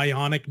a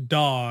bionic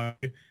dog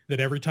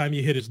that every time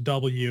you hit his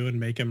W and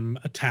make him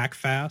attack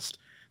fast,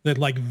 that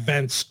like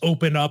vents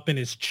open up in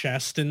his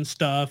chest and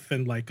stuff,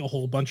 and like a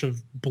whole bunch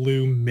of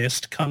blue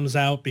mist comes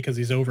out because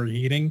he's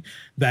overheating.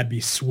 That'd be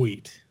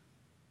sweet.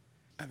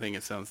 I think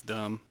it sounds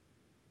dumb.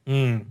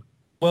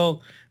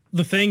 Well,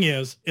 the thing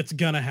is, it's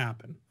going to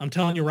happen. I'm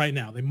telling you right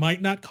now. They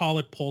might not call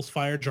it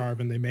Pulsefire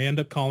Jarvan. They may end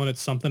up calling it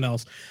something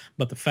else.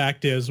 But the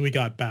fact is, we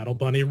got Battle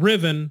Bunny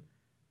Riven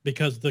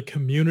because the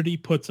community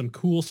put some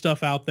cool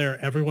stuff out there.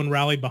 Everyone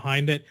rallied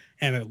behind it,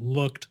 and it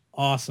looked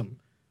awesome.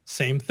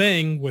 Same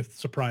thing with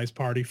Surprise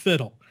Party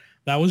Fiddle.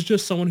 That was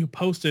just someone who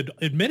posted,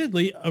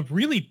 admittedly, a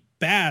really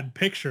bad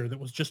picture that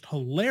was just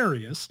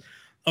hilarious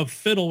of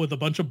Fiddle with a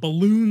bunch of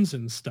balloons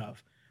and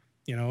stuff.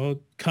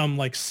 Come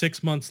like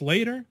 6 months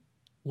later,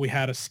 we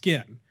had a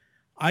skin.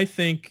 I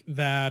think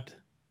that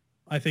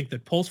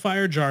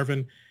Pulsefire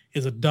Jarvan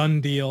is a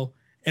done deal,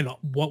 and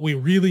what we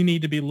really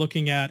need to be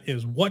looking at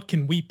is what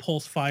can we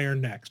Pulsefire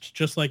next,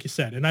 just like you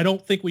said. And I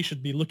don't think we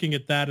should be looking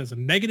at that as a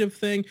negative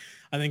thing.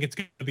 I think it's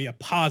going to be a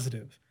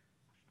positive.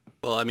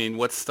 Well, I mean,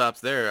 what stops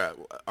there?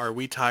 Are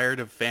we tired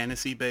of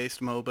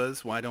fantasy-based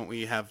MOBAs? Why don't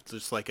we have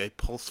just like a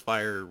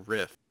Pulsefire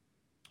Rift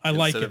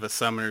instead of a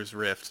Summoner's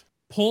Rift?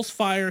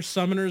 Pulsefire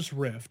Summoner's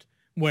Rift,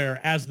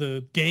 where as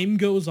the game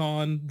goes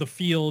on, the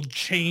field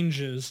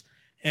changes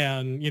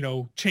and,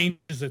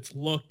 changes its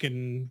look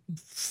and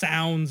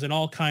sounds and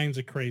all kinds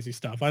of crazy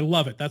stuff. I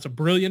love it. That's a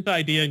brilliant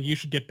idea, and you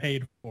should get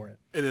paid for it.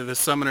 The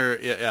Summoner,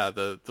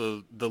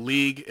 the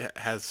league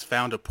has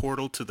found a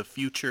portal to the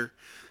future,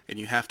 and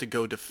you have to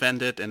go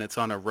defend it, and it's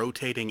on a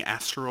rotating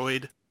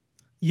asteroid.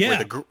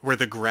 Yeah. Where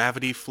the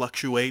gravity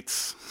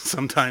fluctuates.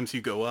 Sometimes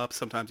you go up,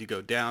 sometimes you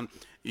go down.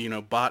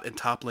 Bot and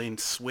top lane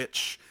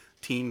switch.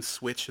 Team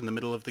switch in the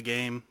middle of the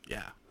game.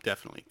 Yeah,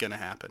 definitely gonna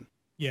happen.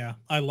 Yeah,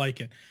 I like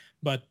it.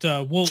 But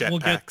we'll get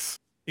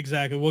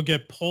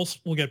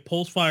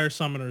Pulsefire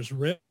Summoner's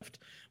Rift.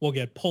 We'll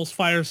get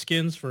Pulsefire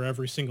skins for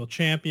every single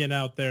champion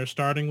out there,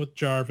 starting with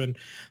Jarvan.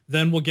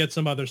 Then we'll get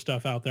some other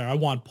stuff out there. I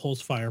want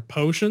Pulsefire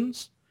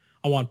potions.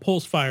 I want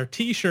Pulsefire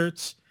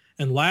t-shirts.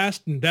 And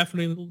last and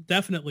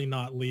definitely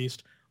not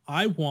least,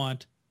 I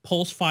want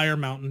Pulsefire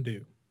Mountain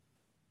Dew.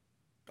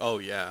 Oh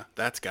yeah,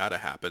 that's gotta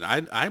happen.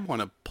 I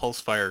want a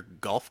Pulsefire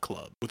golf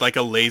club with like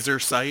a laser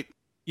sight.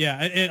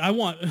 Yeah, and I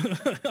want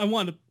I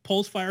want a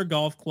Pulsefire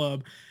golf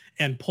club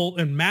and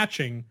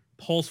matching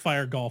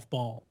Pulsefire golf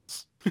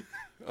balls.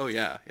 Oh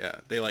yeah.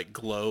 They like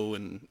glow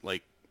and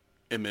like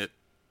emit.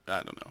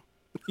 I don't know.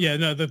 Yeah,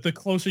 no. The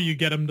closer you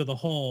get them to the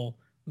hole,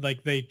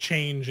 like they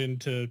change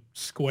into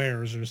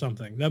squares or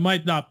something. That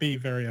might not be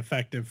very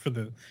effective for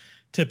the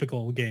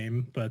typical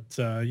game, but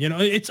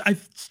I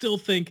still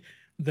think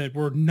that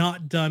we're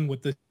not done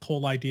with this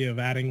whole idea of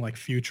adding like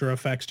future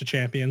effects to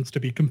champions,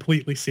 to be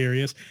completely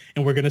serious,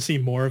 and we're going to see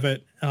more of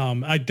it.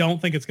 I don't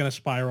think it's going to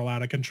spiral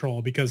out of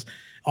control, because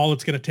all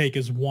it's going to take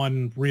is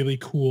one really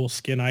cool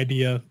skin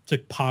idea to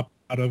pop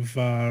out of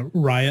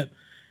Riot,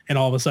 and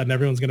all of a sudden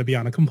everyone's going to be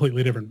on a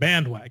completely different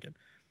bandwagon.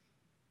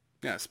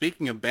 Yeah,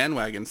 speaking of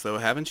bandwagons, though,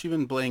 haven't you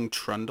been playing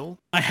Trundle?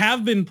 I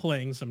have been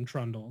playing some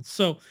Trundle.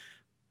 So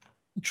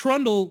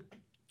Trundle,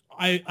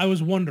 I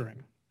was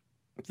wondering.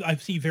 I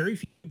see very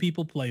few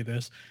people play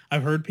this.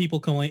 I've heard people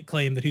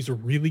claim that he's a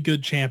really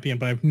good champion,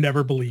 but I've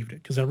never believed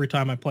it because every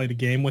time I played a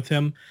game with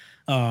him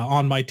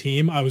on my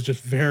team, I was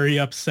just very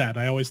upset.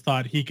 I always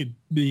thought he could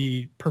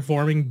be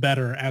performing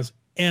better as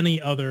any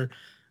other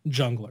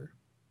jungler,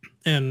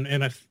 and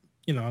I,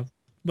 you know,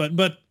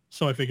 but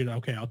so I figured,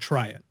 okay, I'll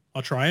try it.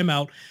 I'll try him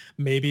out.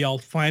 Maybe I'll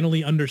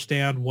finally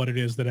understand what it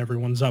is that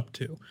everyone's up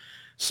to.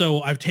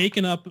 So I've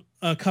taken up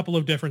a couple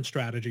of different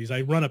strategies.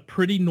 I run a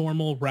pretty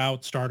normal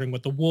route starting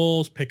with the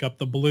wolves, pick up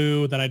the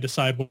blue, then I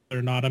decide whether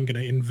or not I'm going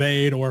to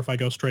invade or if I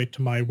go straight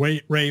to my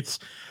wraiths.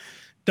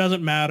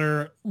 Doesn't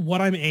matter.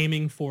 What I'm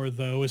aiming for,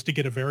 though, is to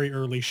get a very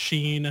early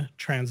Sheen,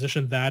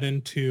 transition that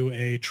into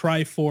a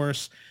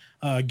Triforce,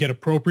 get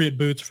appropriate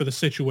boots for the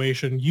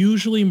situation,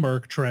 usually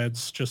Merc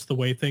treads, just the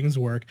way things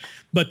work,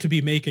 but to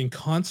be making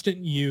constant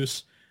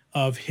use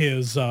of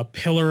his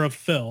Pillar of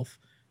Filth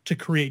to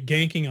create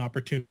ganking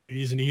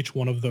opportunities in each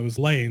one of those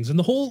lanes. And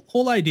the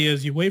whole idea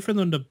is you wait for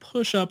them to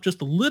push up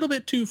just a little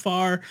bit too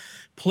far,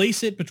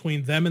 place it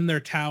between them and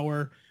their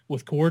tower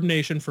with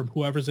coordination from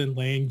whoever's in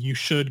lane, you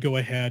should go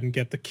ahead and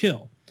get the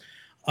kill.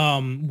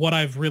 What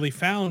I've really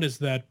found is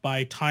that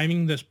by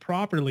timing this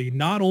properly,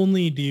 not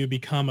only do you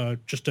become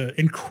just an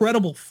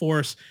incredible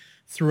force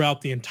throughout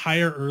the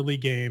entire early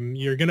game,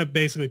 you're going to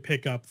basically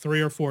pick up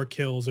 3 or 4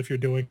 kills if you're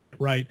doing it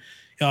right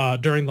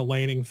during the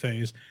laning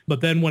phase.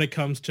 But then when it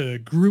comes to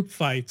group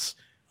fights,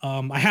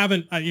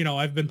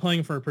 I've been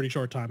playing for a pretty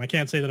short time. I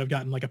can't say that I've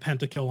gotten like a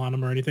pentakill on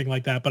him or anything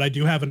like that, but I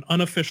do have an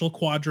unofficial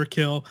quadra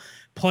kill,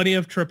 plenty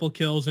of triple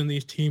kills in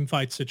these team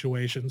fight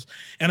situations.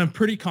 And I'm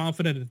pretty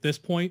confident at this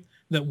point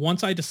that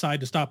once I decide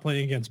to stop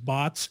playing against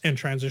bots and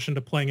transition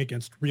to playing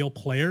against real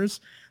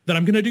players, that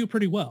I'm going to do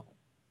pretty well.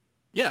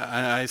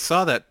 Yeah, I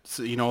saw that,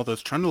 all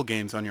those Trundle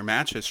games on your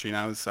match history, and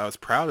I was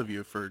proud of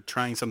you for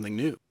trying something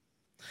new.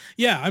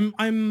 Yeah,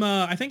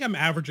 I think I'm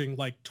averaging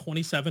like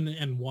 27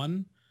 and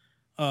 1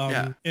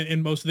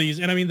 in most of these.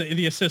 And I mean,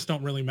 the assists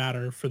don't really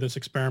matter for this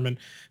experiment.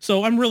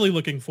 So I'm really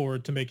looking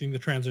forward to making the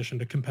transition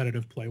to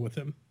competitive play with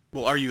him.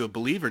 Well, are you a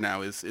believer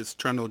now? Is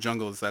Trundle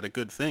jungle, is that a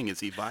good thing?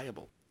 Is he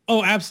viable?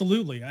 Oh,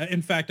 absolutely.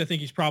 In fact, I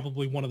think he's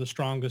probably one of the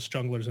strongest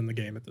junglers in the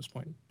game at this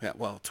point. Yeah,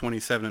 well,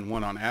 27 and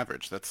 1 on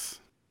average. That's...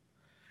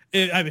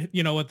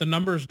 You know what? The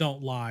numbers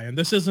don't lie. And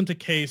this isn't a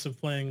case of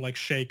playing like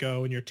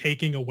Shaco and you're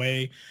taking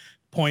away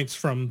points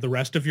from the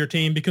rest of your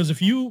team, because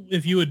if you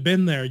had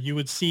been there, you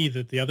would see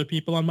that the other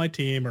people on my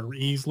team are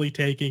easily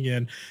taking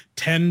in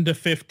 10 to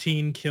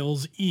 15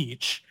 kills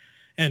each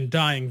and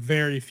dying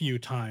very few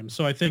times.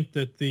 So I think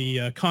that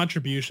the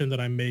contribution that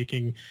I'm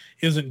making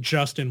isn't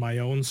just in my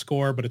own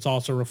score, but it's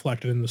also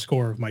reflected in the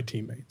score of my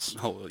teammates.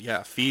 Oh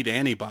yeah, feed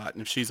Antibot,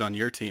 and if she's on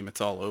your team, it's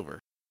all over.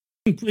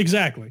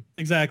 Exactly.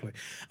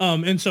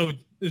 And so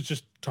it's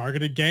just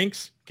targeted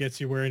ganks gets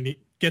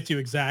you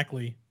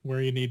exactly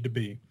where you need to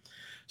be.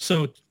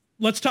 So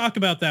let's talk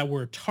about that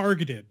word,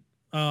 targeted.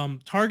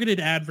 Targeted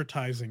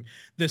advertising,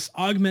 this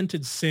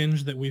augmented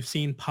singe that we've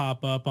seen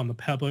pop up on the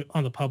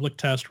public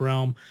test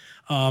realm.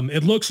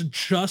 It looks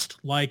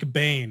just like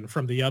Bane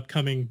from the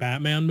upcoming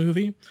Batman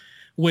movie,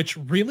 which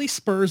really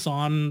spurs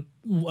on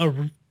a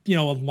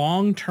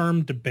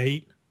long-term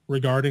debate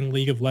regarding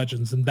League of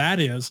Legends, and that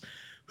is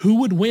who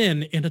would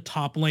win in a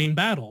top lane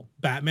battle,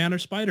 Batman or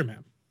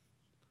Spider-Man?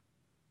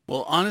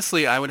 Well,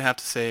 honestly, I would have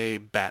to say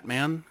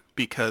Batman,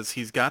 because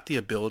he's got the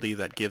ability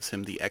that gives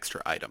him the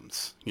extra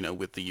items.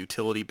 With the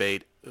utility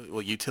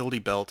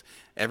belt,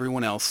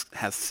 everyone else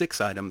has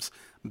 6 items.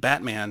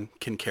 Batman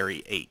can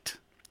carry 8.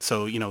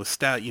 So,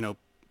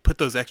 put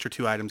those extra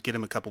 2 items, get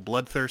him a couple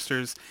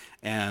bloodthirsters,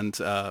 and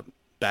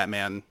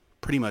Batman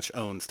pretty much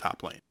owns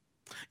top lane.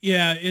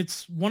 Yeah,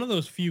 it's one of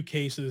those few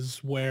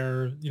cases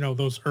where,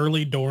 those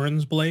early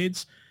Doran's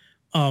blades,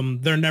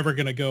 they're never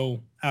going to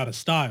go out of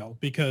style,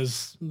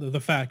 because the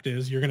fact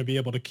is you're going to be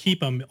able to keep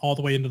them all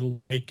the way into the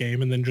late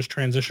game and then just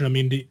transition them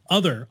into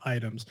other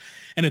items.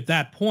 And at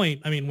that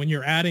point, I mean, when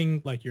you're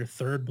adding like your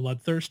 3rd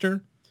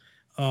bloodthirster,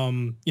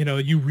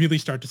 you really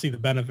start to see the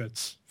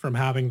benefits from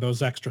having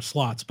those extra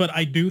slots. But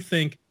I do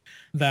think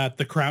that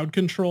the crowd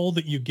control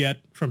that you get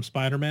from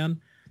Spider-Man,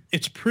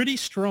 it's pretty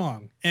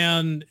strong.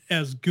 And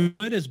as good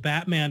as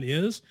Batman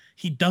is,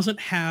 he doesn't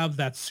have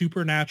that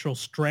supernatural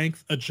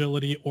strength,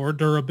 agility, or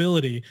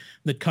durability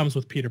that comes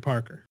with Peter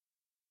Parker.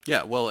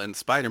 Yeah, well, and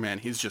Spider-Man,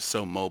 he's just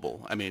so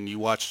mobile. I mean, you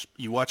watch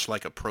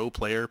like a pro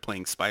player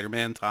playing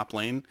Spider-Man top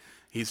lane,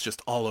 he's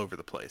just all over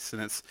the place.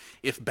 And it's,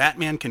 if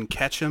Batman can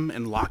catch him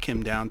and lock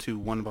him down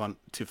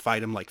to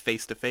fight him like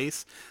face to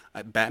face,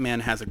 Batman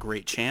has a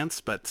great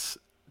chance, but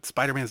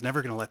Spider-Man's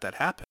never going to let that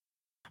happen.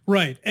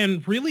 Right.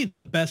 And really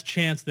the best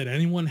chance that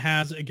anyone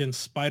has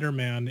against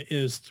Spider-Man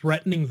is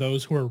threatening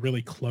those who are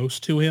really close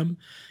to him,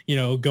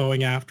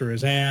 going after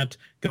his aunt,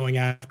 going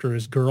after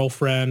his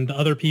girlfriend,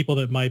 other people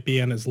that might be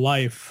in his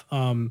life.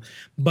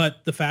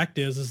 But the fact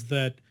is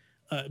that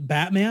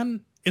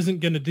Batman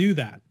isn't going to do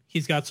that.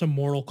 He's got some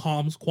moral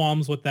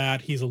qualms with that.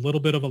 He's a little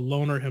bit of a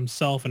loner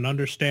himself and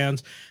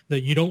understands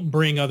that you don't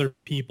bring other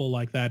people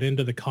like that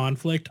into the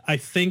conflict. I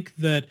think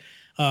that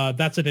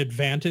that's an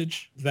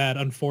advantage that,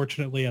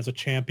 unfortunately, as a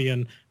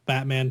champion,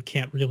 Batman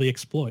can't really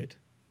exploit.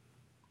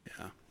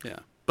 Yeah.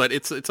 But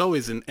it's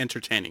always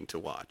entertaining to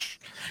watch.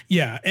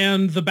 Yeah,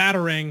 and the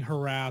Batarang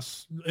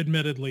harass,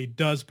 admittedly,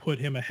 does put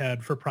him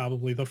ahead for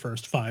probably the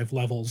first 5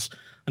 levels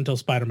until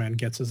Spider-Man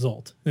gets his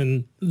ult.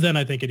 And then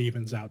I think it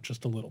evens out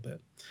just a little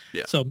bit.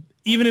 Yeah. So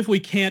even if we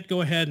can't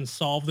go ahead and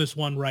solve this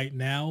one right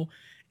now,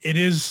 it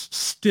is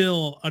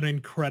still an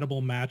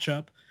incredible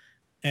matchup.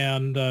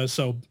 And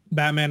so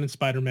Batman and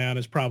Spider-Man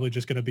is probably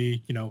just going to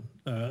be,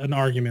 an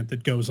argument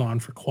that goes on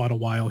for quite a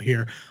while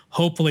here.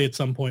 Hopefully at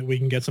some point we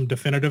can get some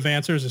definitive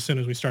answers as soon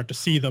as we start to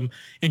see them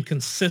in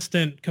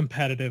consistent,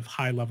 competitive,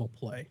 high-level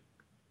play.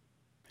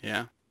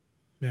 Yeah.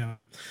 Yeah.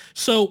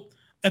 So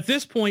at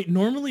this point,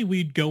 normally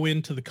we'd go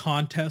into the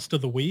contest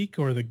of the week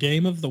or the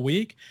game of the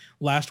week.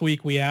 Last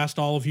week, we asked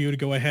all of you to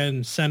go ahead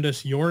and send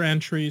us your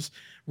entries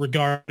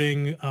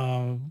regarding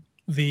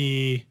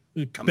the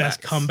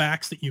best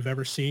comebacks that you've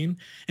ever seen.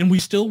 And we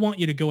still want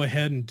you to go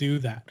ahead and do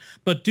that.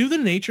 But due to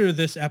the nature of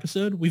this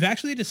episode, we've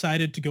actually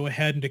decided to go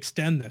ahead and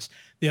extend this.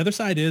 The other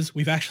side is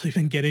we've actually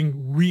been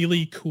getting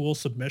really cool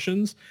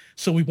submissions.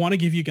 So we want to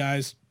give you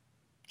guys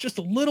just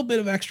a little bit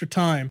of extra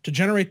time to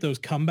generate those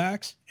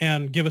comebacks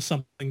and give us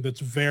something that's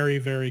very,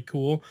 very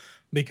cool,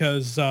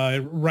 because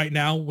right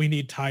now we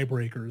need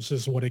tiebreakers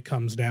is what it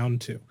comes down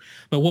to.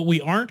 But what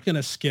we aren't going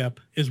to skip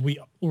is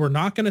we're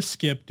not going to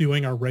skip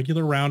doing our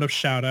regular round of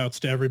shout outs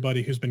to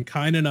everybody who's been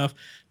kind enough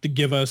to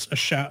give us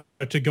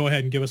to go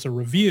ahead and give us a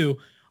review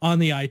on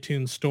the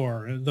iTunes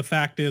store. The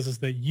fact is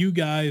that you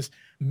guys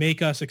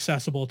make us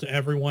accessible to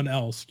everyone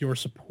else. Your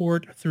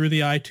support through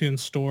the iTunes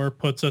store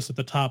puts us at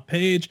the top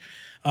page.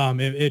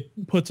 It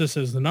puts us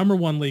as the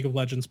 #1 League of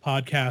Legends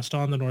podcast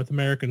on the North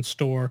American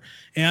store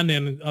and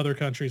in other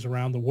countries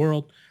around the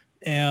world.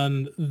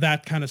 And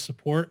that kind of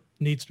support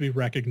needs to be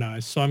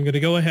recognized. So I'm going to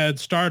go ahead,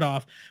 start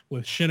off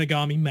with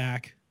Shinigami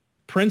Mac,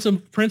 Prince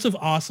of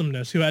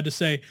Awesomeness, who had to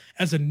say,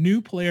 as a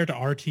new player to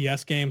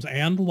RTS games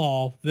and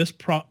LoL, this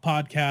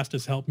podcast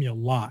has helped me a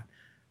lot.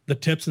 The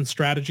tips and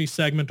strategy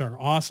segment are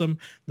awesome.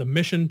 The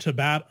mission to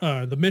battle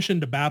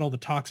the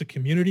toxic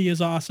community is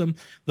awesome.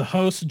 The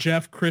hosts,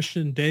 Jeff,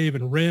 Christian, Dave,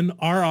 and Rin,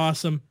 are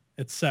awesome,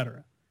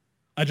 etc.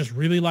 I just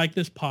really like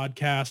this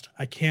podcast.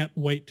 I can't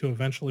wait to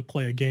eventually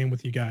play a game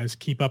with you guys.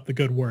 Keep up the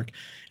good work.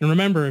 And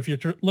remember, if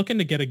you're looking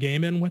to get a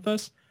game in with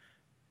us,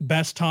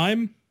 best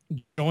time,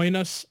 join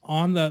us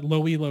on the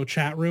Low Elo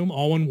chat room,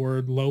 all one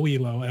word, Low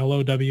Elo,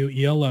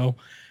 Lowelo,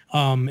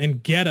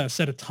 and get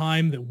us at a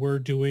time that we're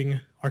doing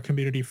our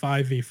community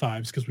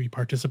 5v5s, because we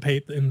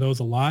participate in those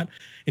a lot.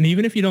 And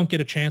even if you don't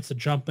get a chance to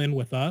jump in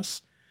with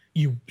us,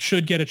 you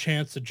should get a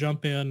chance to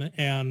jump in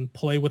and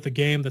play with a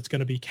game that's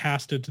going to be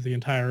casted to the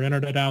entire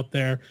internet out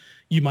there.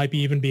 You might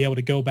even be able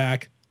to go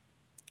back,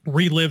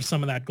 relive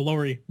some of that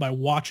glory by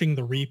watching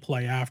the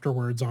replay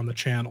afterwards on the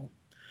channel.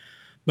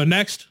 But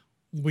next,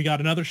 we got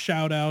another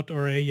shout out,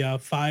 or a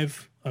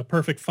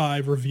Perfect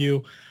 5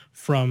 review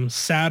from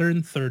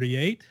Saturn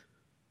 38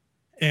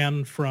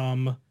 and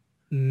from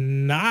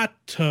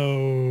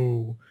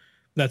Nato.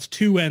 That's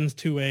 2 N's,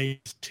 2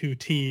 A's, 2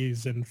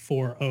 T's, and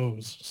 4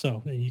 O's.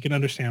 So you can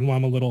understand why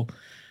I'm a little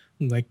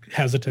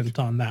hesitant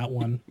on that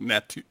one.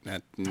 Natu.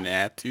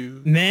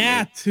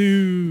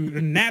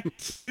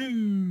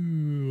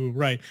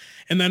 Right.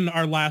 And then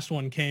our last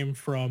one came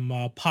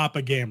from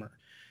Papa Gamer,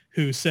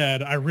 who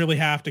said, I really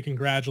have to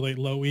congratulate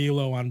Low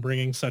Elo on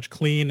bringing such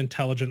clean,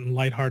 intelligent, and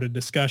lighthearted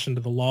discussion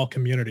to the LoL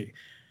community.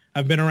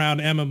 I've been around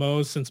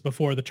MMOs since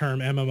before the term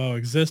MMO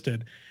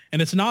existed,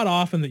 and it's not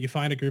often that you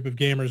find a group of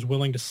gamers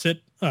willing to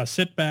sit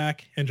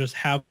back and just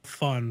have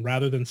fun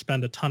rather than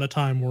spend a ton of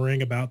time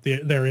worrying about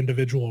their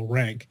individual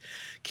rank.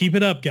 Keep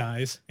it up,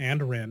 guys,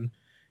 and Rin.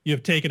 You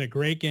have taken a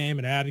great game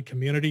and added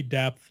community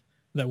depth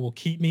that will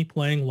keep me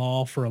playing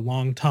LoL for a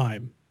long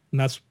time. And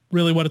that's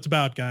really what it's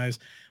about, guys.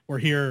 We're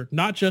here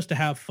not just to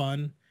have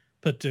fun,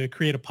 but to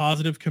create a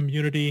positive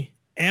community,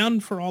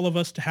 and for all of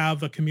us to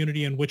have a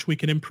community in which we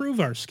can improve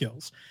our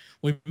skills.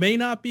 We may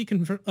not be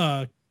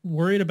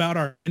worried about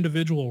our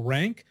individual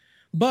rank,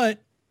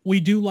 but we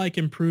do like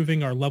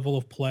improving our level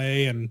of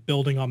play and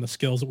building on the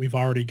skills that we've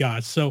already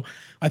got. So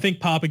I think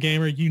Papa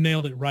Gamer, you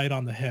nailed it right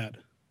on the head.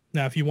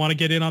 Now, if you want to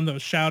get in on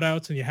those shout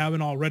outs and you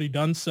haven't already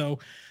done so,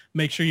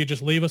 make sure you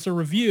just leave us a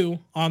review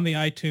on the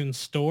iTunes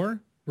store,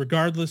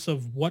 regardless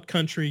of what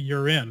country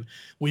you're in.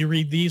 We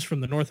read these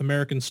from the North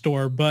American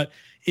store, but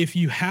if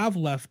you have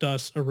left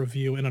us a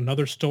review in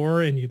another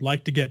store and you'd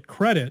like to get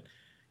credit,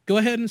 go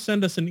ahead and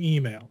send us an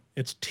email.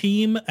 It's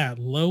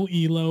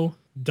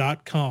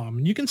team@lowelo.com.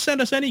 And you can send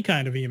us any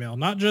kind of email,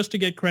 not just to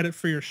get credit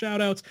for your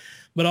shout-outs,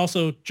 but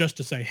also just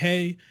to say,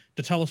 hey,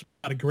 to tell us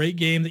about a great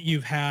game that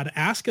you've had,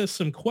 ask us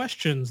some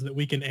questions that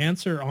we can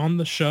answer on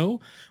the show,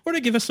 or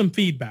to give us some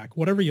feedback,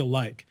 whatever you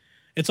like.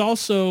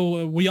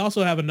 We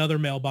also have another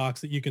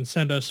mailbox that you can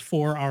send us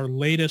for our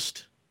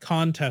latest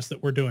contest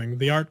that we're doing,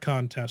 the art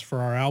contest for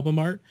our album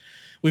art.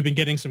 We've been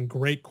getting some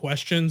great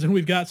questions, and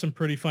we've got some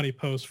pretty funny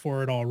posts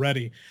for it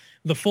already.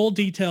 The full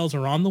details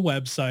are on the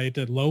website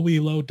at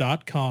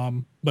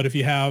lowelo.com. But if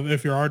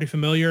you're already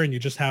familiar and you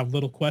just have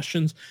little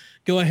questions,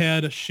 go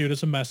ahead, shoot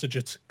us a message.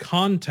 It's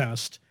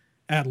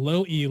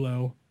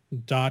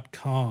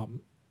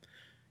contest@lowelo.com.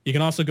 You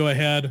can also go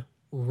ahead,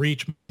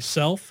 reach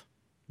myself,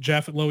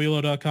 Jeff at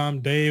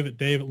lowelo.com, Dave at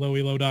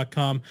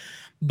lowelo.com.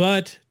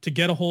 But to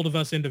get a hold of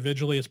us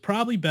individually, it's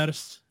probably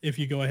best if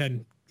you go ahead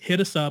and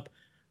hit us up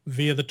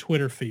via the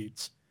Twitter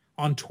feeds.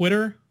 On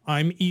Twitter,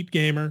 I'm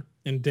EatGamer,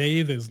 and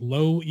Dave is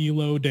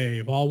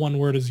LowEloDave, all one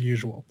word as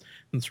usual.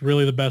 And it's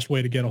really the best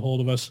way to get a hold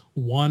of us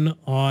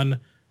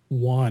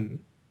one-on-one.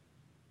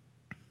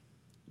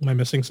 Am I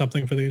missing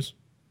something for these?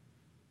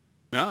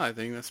 No, I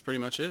think that's pretty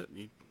much it.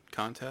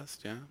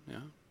 Contest, yeah.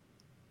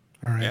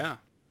 All right.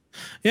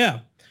 Yeah.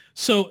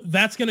 So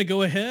that's going to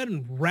go ahead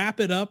and wrap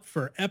it up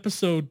for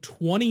episode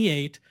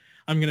 28.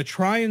 I'm going to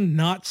try and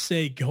not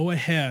say go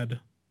ahead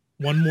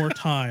one more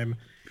time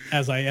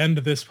as I end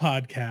this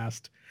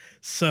podcast.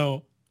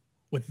 So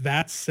with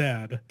that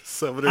said,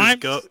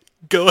 Summoners,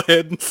 go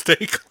ahead and stay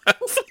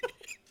classy.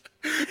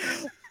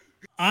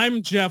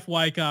 I'm Jeff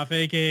Wyckoff,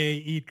 a.k.a.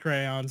 Eat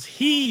Crayons.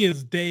 He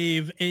is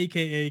Dave,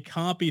 a.k.a.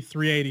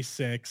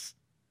 Compy386.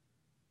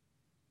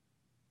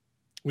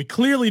 We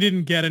clearly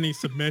didn't get any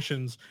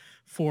submissions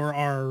for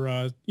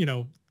our,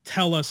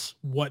 tell us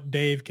what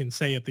Dave can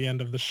say at the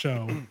end of the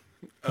show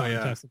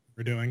contest that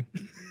we're doing.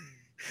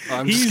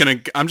 I'm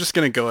just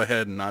gonna go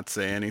ahead and not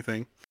say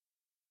anything.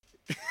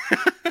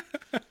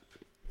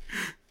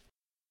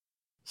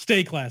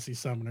 Stay classy,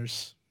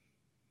 summoners.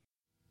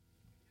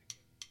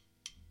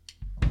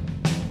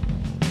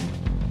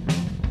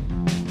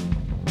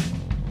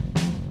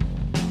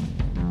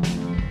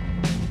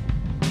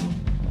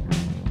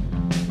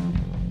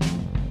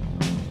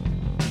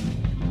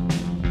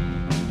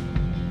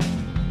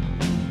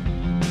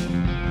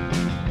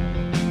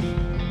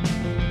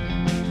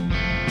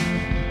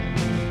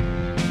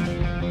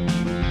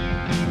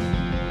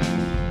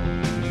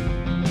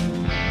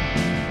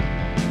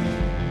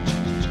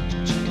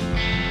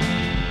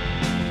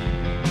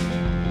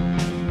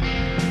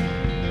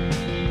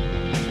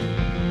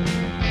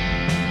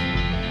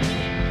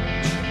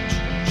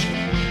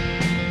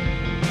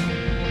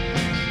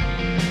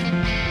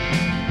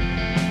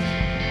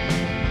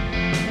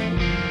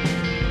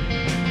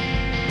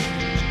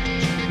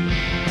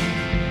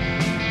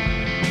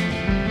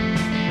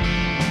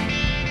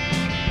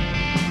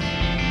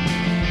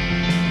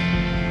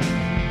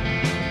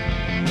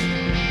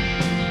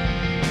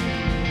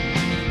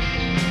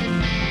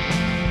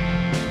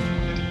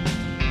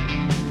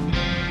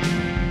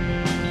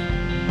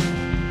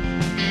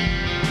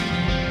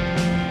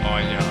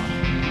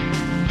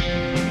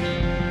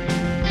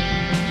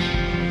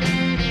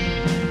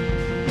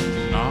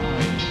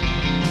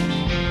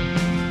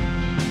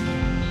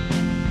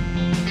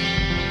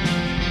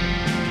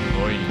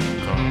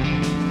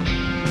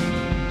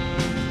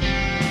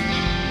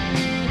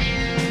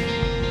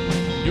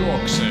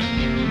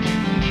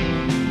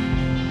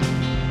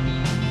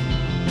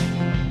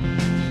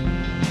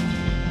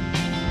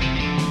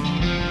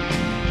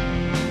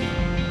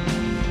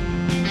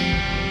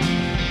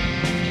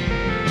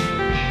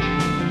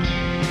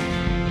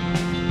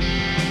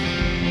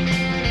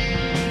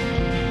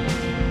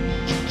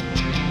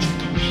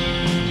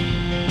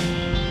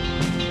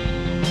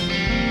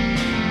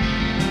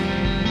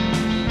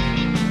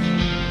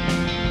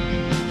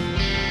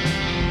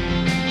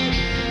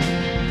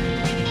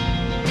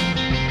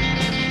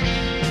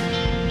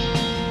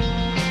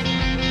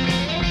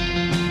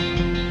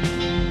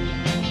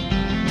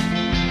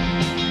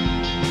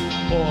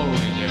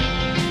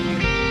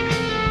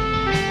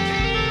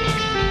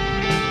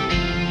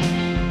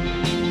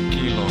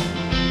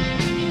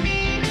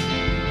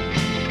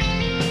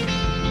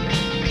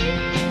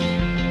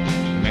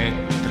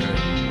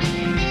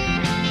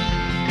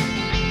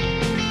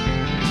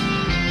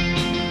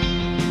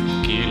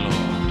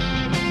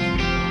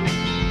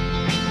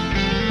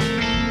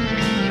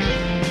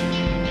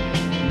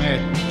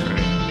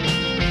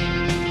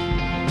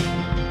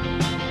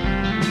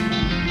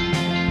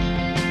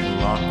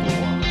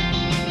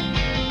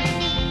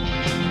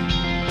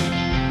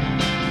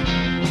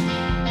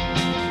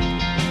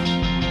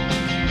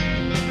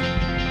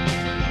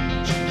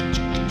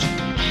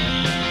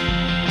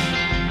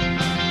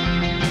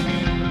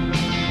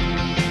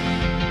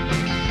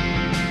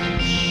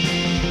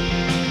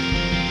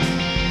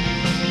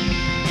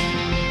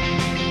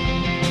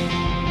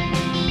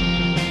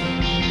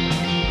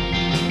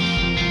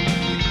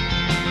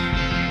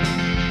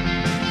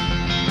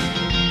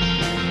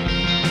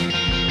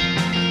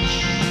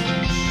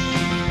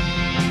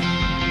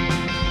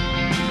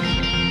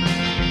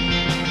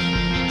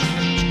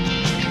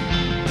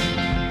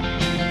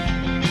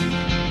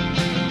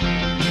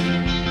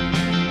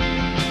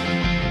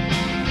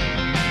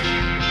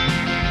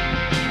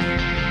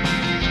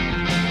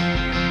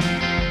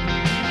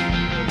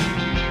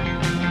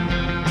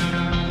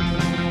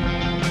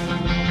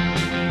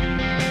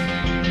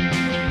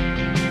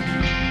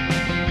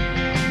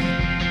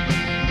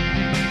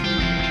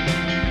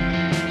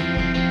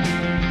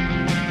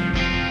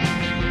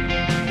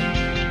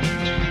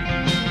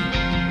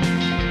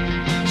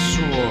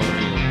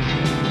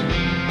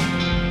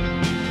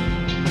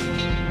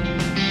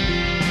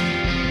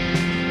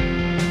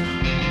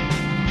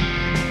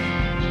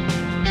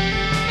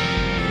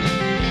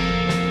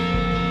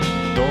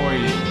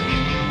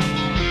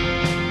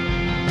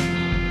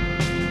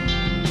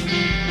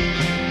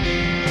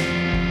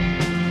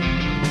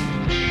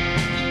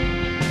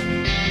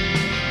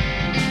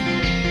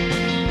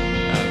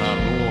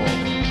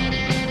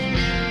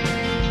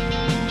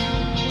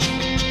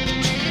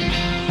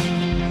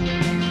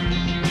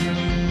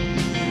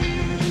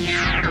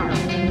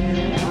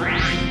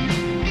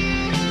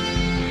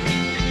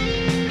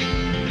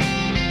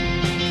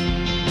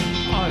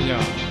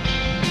 No.